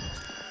something?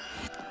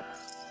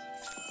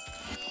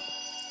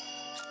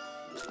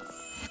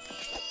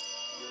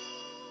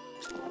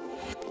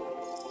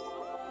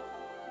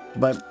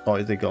 Oh,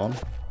 is they gone? Do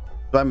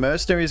my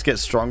mercenaries get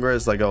stronger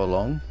as they go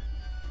along?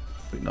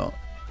 Probably not.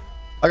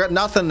 I got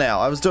nothing now.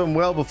 I was doing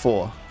well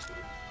before.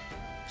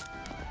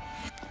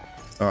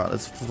 Alright,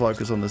 let's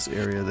focus on this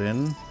area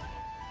then.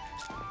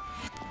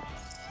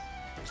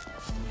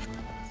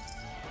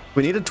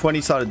 We need a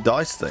 20-sided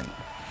dice thing.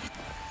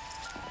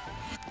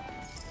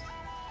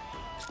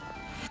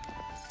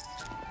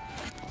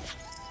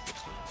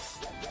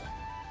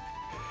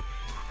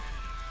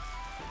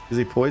 Is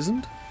he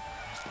poisoned?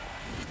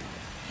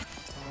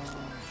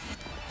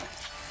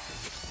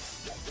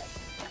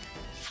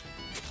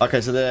 Okay,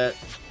 so they're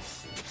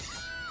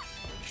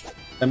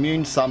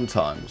immune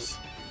sometimes.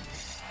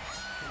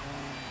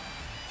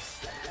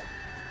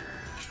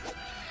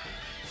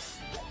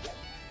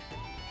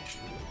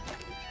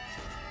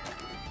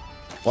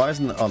 Why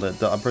isn't it? Oh,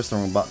 I pressed the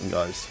wrong button,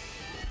 guys.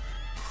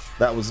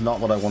 That was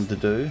not what I wanted to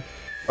do.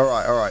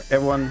 Alright, alright.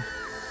 Everyone,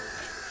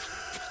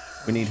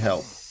 we need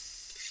help.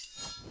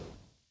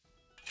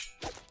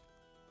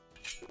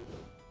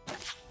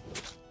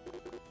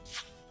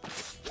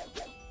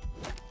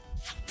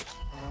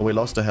 Oh, we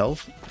lost a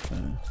health.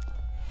 Okay.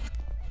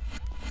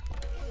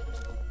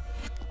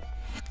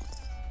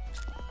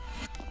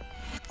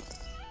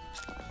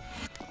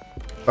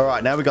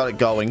 Alright, now we got it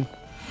going.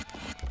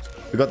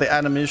 We got the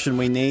ammunition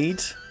we need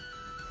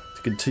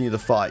to continue the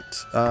fight.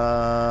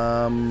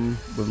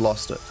 We've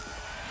lost it.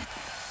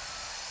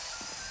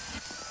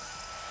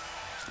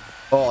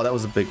 Oh, that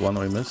was a big one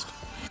that we missed.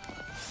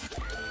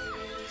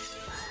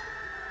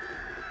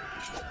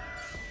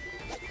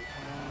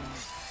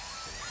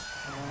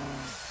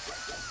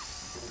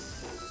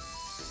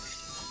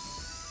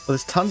 Well,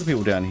 there's tons of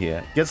people down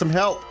here. Get some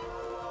help.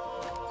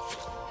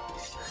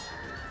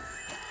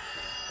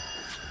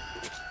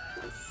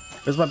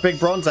 Where's my big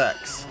bronze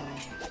axe?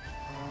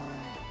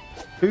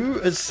 Who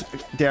is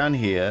down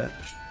here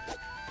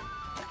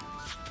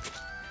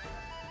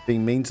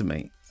being mean to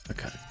me?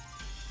 Okay.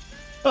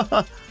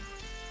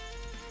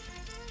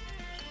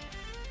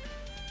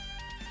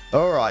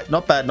 Alright,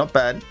 not bad, not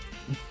bad.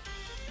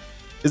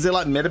 Is there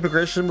like meta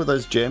progression with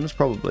those gems?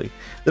 Probably.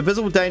 The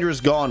visible danger is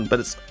gone, but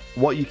it's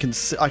what you can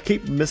see. I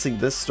keep missing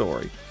this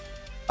story.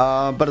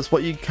 But it's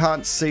what you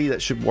can't see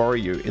that should worry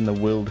you in the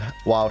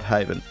wild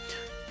haven.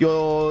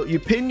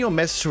 You pin your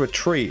message to a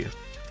tree.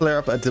 Flare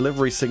up a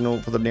delivery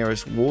signal for the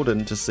nearest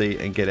warden to see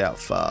and get out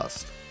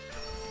fast.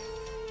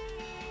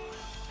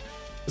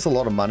 That's a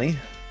lot of money.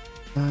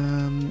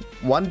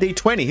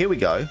 1d20, here we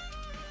go.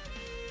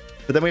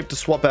 But then we have to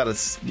swap out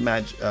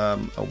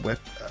a weapon,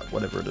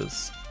 whatever it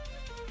is.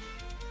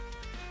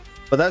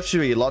 But that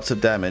should be lots of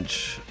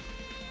damage.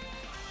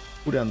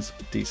 Cooldown's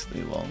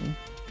decently long.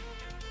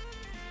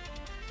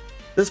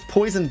 This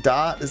poison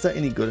dart, is that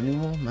any good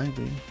anymore?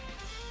 Maybe.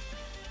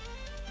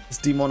 This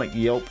demonic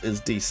yelp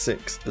is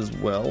D6 as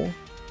well.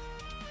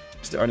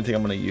 It's the only thing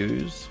I'm going to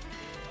use.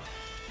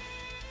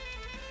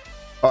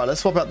 Alright,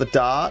 let's swap out the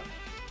dart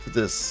for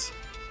this.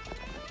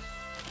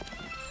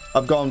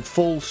 I've gone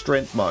full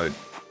strength mode.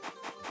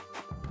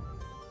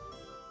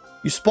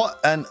 You spot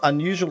an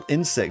unusual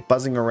insect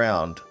buzzing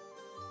around.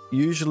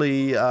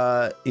 Usually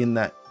in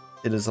that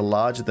it is a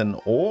larger than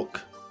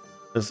orc.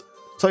 It's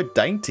so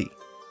dainty.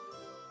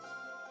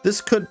 This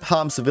could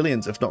harm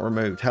civilians if not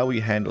removed. How will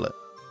you handle it?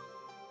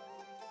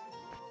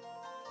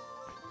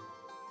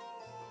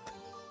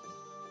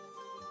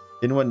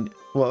 Anyone?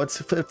 Well, it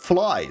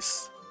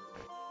flies.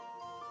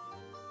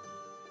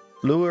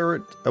 Lure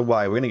it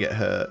away. We're gonna get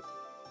hurt.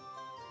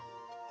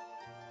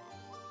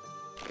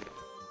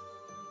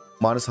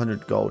 Minus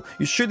 100 gold.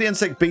 You shoot the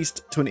insect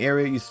beast to an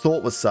area you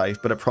thought was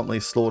safe, but it promptly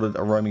slaughtered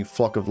a roaming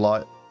flock of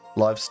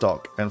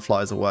livestock and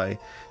flies away.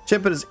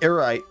 Shepherd is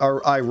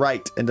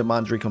irate and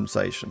demands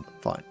recompensation.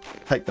 Fine.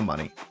 Take the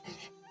money.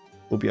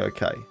 We'll be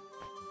okay.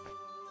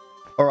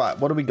 Alright,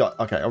 what do we got?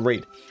 Okay, I'll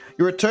read.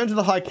 You return to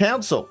the High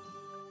Council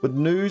with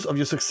news of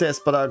your success,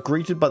 but are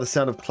greeted by the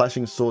sound of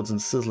clashing swords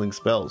and sizzling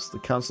spells. The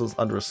council is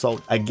under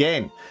assault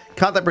again.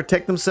 Can't they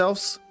protect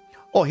themselves?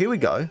 Oh, here we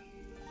go.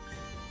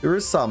 There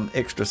is some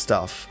extra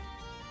stuff.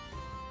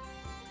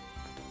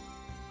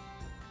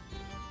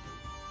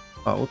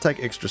 Oh, we'll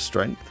take extra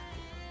strength.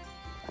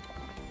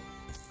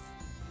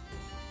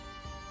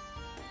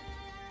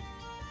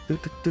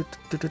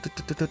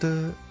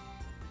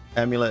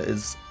 Amulet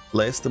is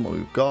less than what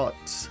we've got.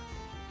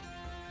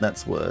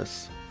 That's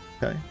worse.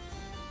 Okay.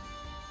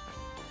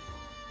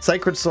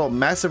 Sacred Sword,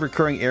 massive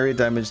recurring area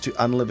damage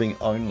to unliving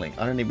only.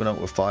 I don't even know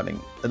what we're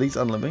fighting. Are these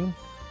unliving?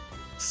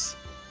 It's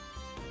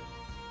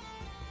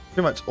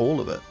pretty much all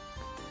of it.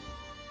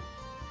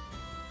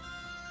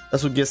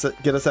 This will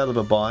get us out of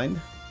a bind.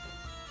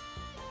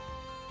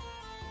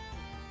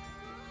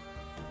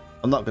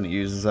 I'm not going to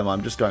use this,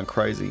 I'm just going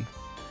crazy.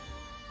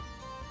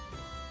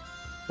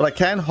 But I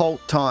can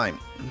halt time.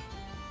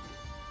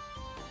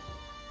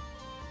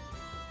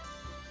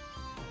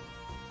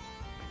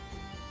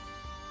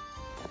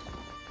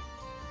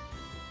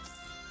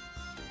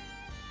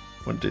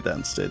 I'm going to do that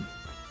instead.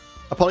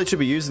 I probably should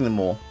be using them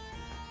more.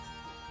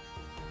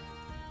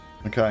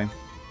 Okay.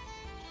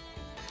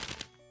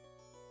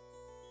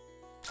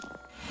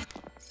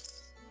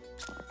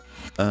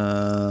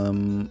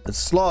 It's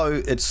slow.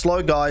 It's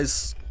slow,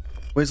 guys.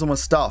 Where's all my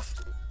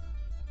stuff?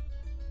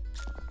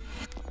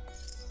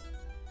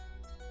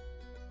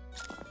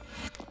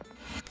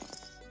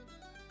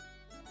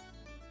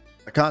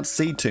 I can't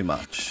see too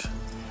much.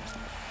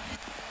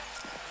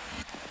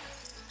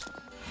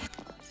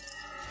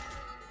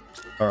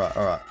 Alright,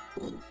 alright.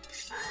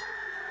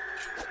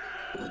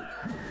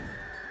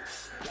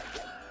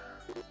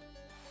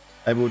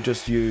 Maybe we'll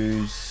just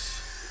use...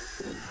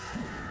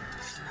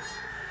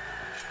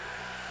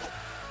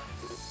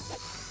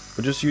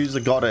 We'll just use the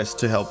goddess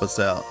to help us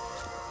out.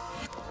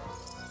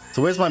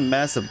 So where's my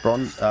massive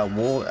bronze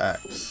war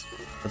axe?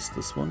 That's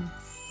this one.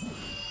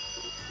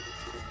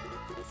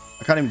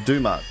 I can't even do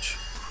much.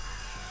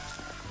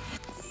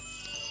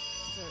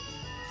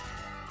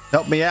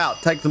 Help me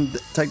out. Take them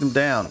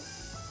down.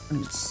 I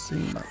don't see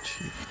much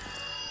here.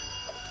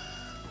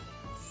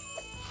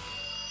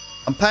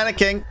 I'm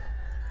panicking.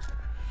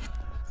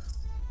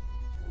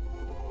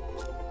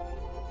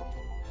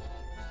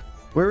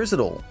 Where is it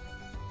all?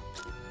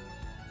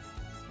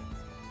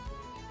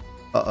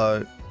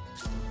 Uh-oh.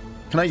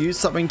 Can I use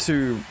something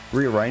to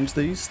rearrange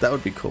these? That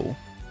would be cool.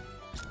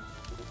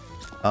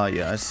 Oh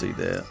yeah, I see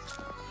there.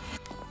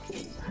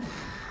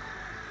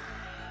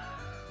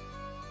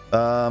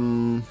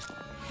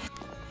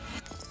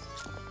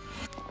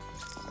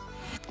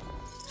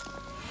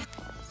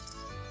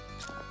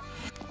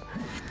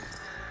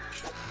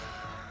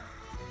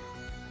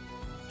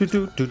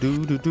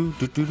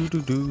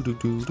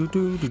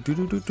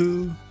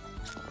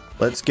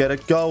 Let's get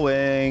it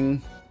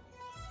going.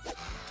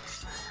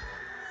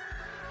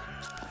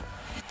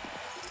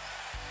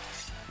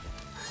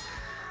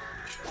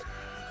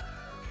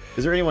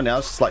 Is there anyone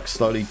else like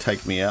slowly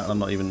take me out and I'm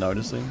not even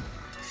noticing?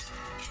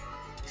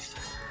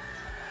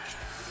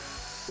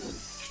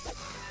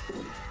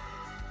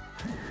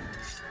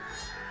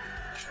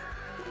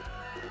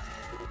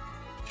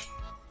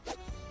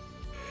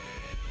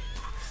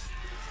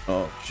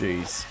 Oh,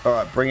 jeez. All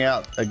right, bring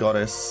out a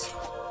goddess.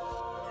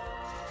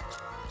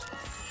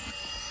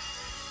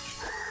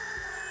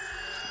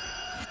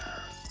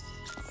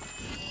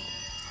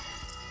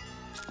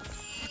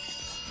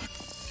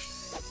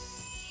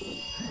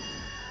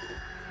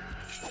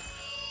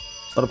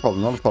 Not a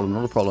problem, not a problem,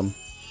 not a problem.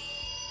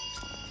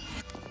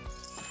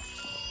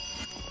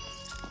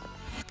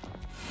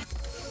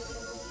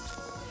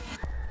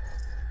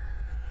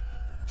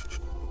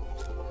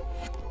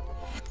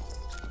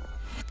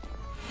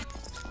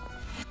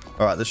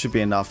 Alright, this should be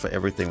enough for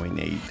everything we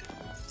need.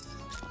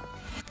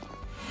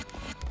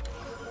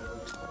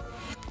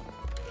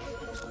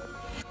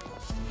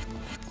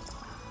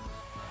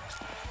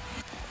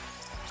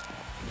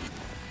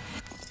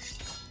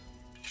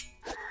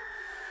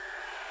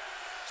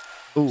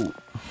 Ooh.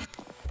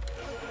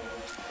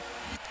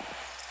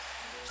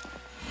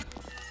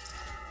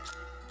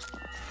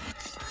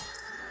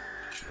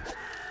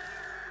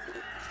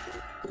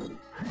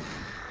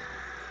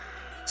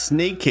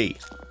 Sneaky.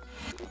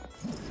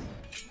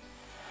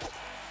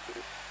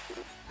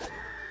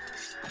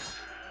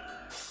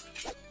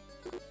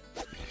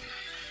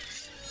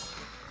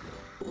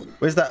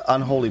 Where's that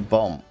unholy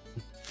bomb?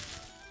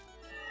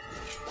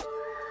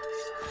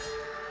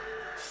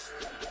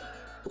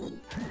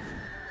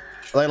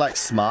 Are they like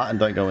smart and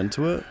don't go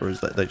into it? Or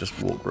is that they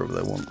just walk wherever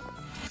they want?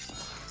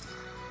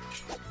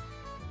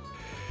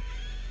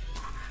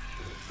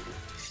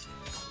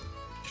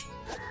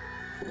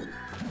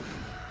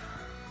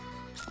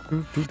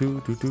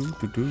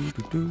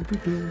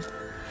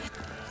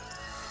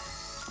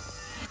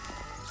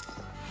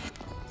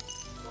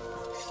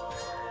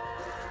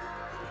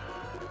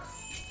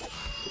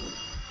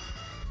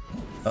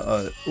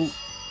 Uh-oh. Ooh.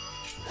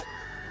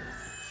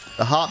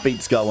 The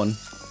heartbeat's going.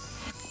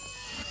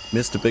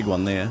 Missed a big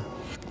one there.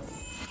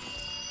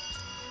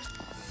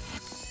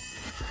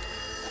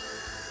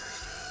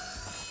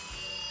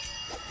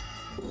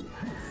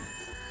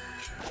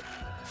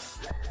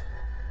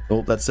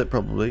 Oh, that's it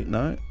probably.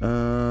 No.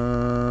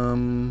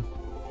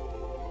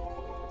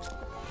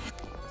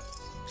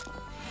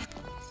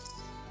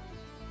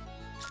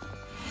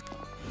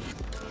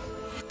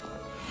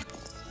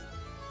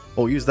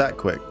 Oh, use that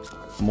quick.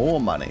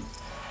 More money.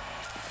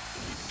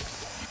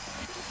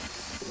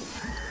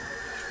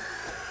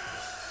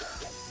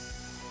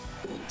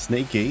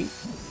 Sneaky.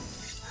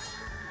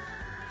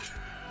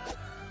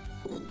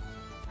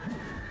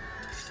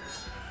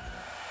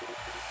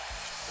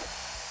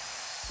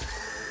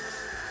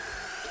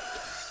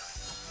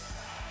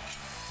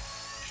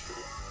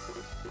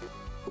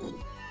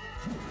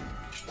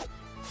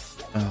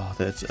 Oh,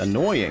 that's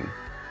annoying.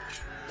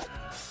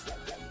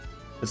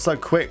 It's so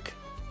quick.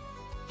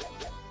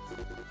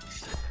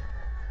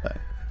 Okay.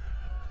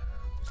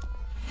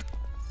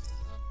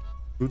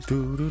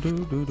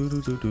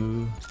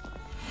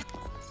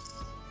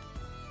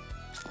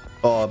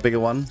 Oh, a bigger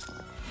one.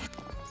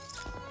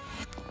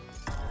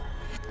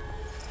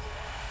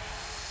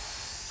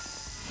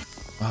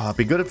 Oh, it'd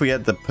be good if we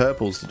had the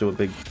purples to do a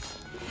big...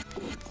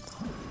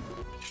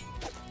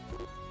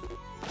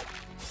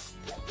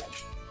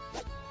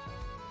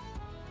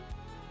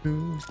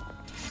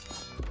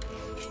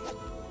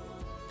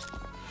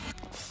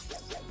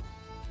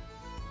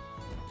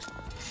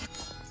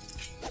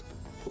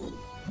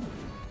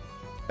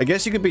 I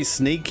guess you could be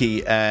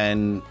sneaky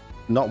and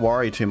not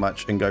worry too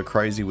much and go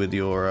crazy with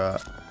your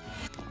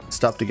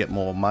stuff to get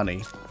more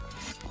money.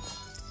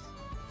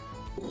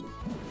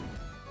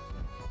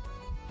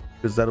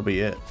 Because that'll be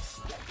it.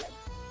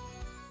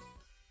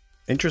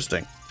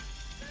 Interesting.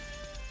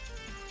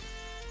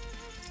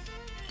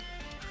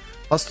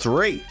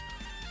 +3.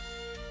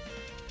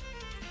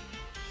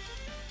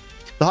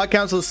 The High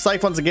Council is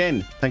safe once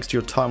again, thanks to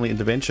your timely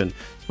intervention.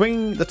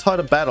 Swing the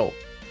tide of battle.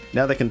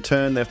 Now they can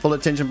turn their full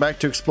attention back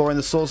to exploring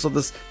the source of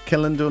this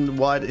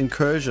Kalendon-wide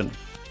incursion.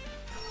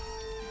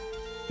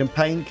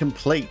 Campaign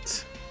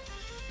complete.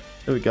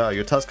 There we go.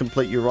 Your task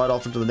complete. You're right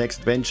off into the next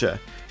adventure.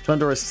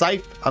 Kalendor is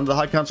safe under the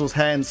High Council's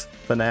hands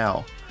for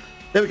now.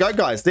 There we go,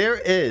 guys.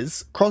 There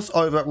is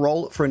crossover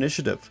roll for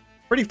initiative.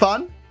 Pretty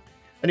fun.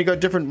 And you go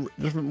different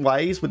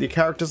ways with your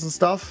characters and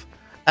stuff.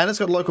 And it's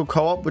got local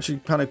co-op, which is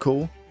kind of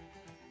cool.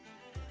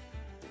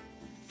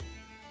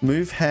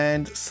 Move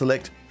hand,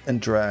 select, and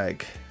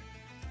drag.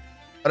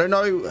 I don't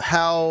know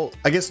how,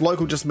 I guess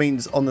local just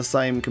means on the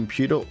same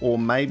computer, or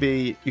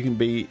maybe you can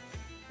be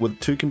with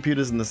 2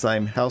 computers in the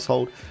same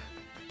household,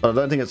 but I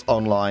don't think it's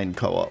online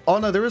co-op. Oh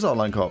no, there is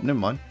online co-op, never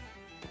mind.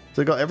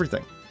 So they got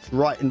everything. It's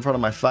right in front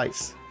of my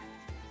face.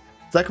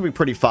 So that could be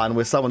pretty fun,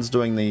 where someone's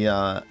doing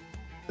the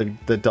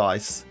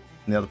dice,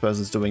 and the other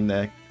person's doing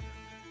their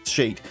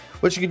sheet,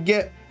 which you could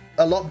get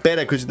a lot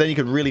better, because then you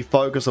could really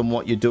focus on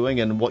what you're doing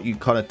and what you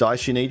kind of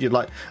dice you need. You're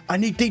like, I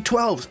need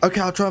D12s.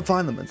 Okay, I'll try and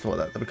find them and stuff like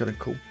that. That'd be kind of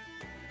cool.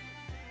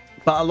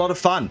 But a lot of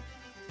fun.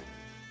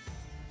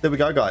 There we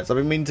go, guys. I've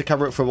been meaning to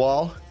cover it for a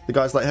while. The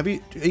guy's like, are you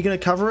going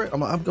to cover it?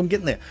 I'm like, I'm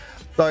getting there.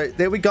 So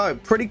there we go.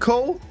 Pretty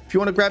cool. If you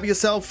want to grab it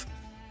yourself,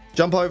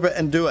 jump over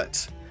and do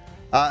it.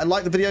 And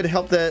like the video to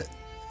help the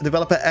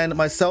developer and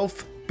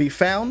myself be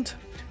found.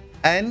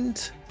 And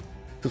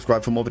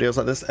subscribe for more videos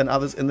like this and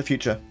others in the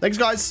future. Thanks,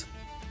 guys.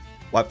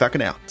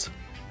 WhiteFalcon out.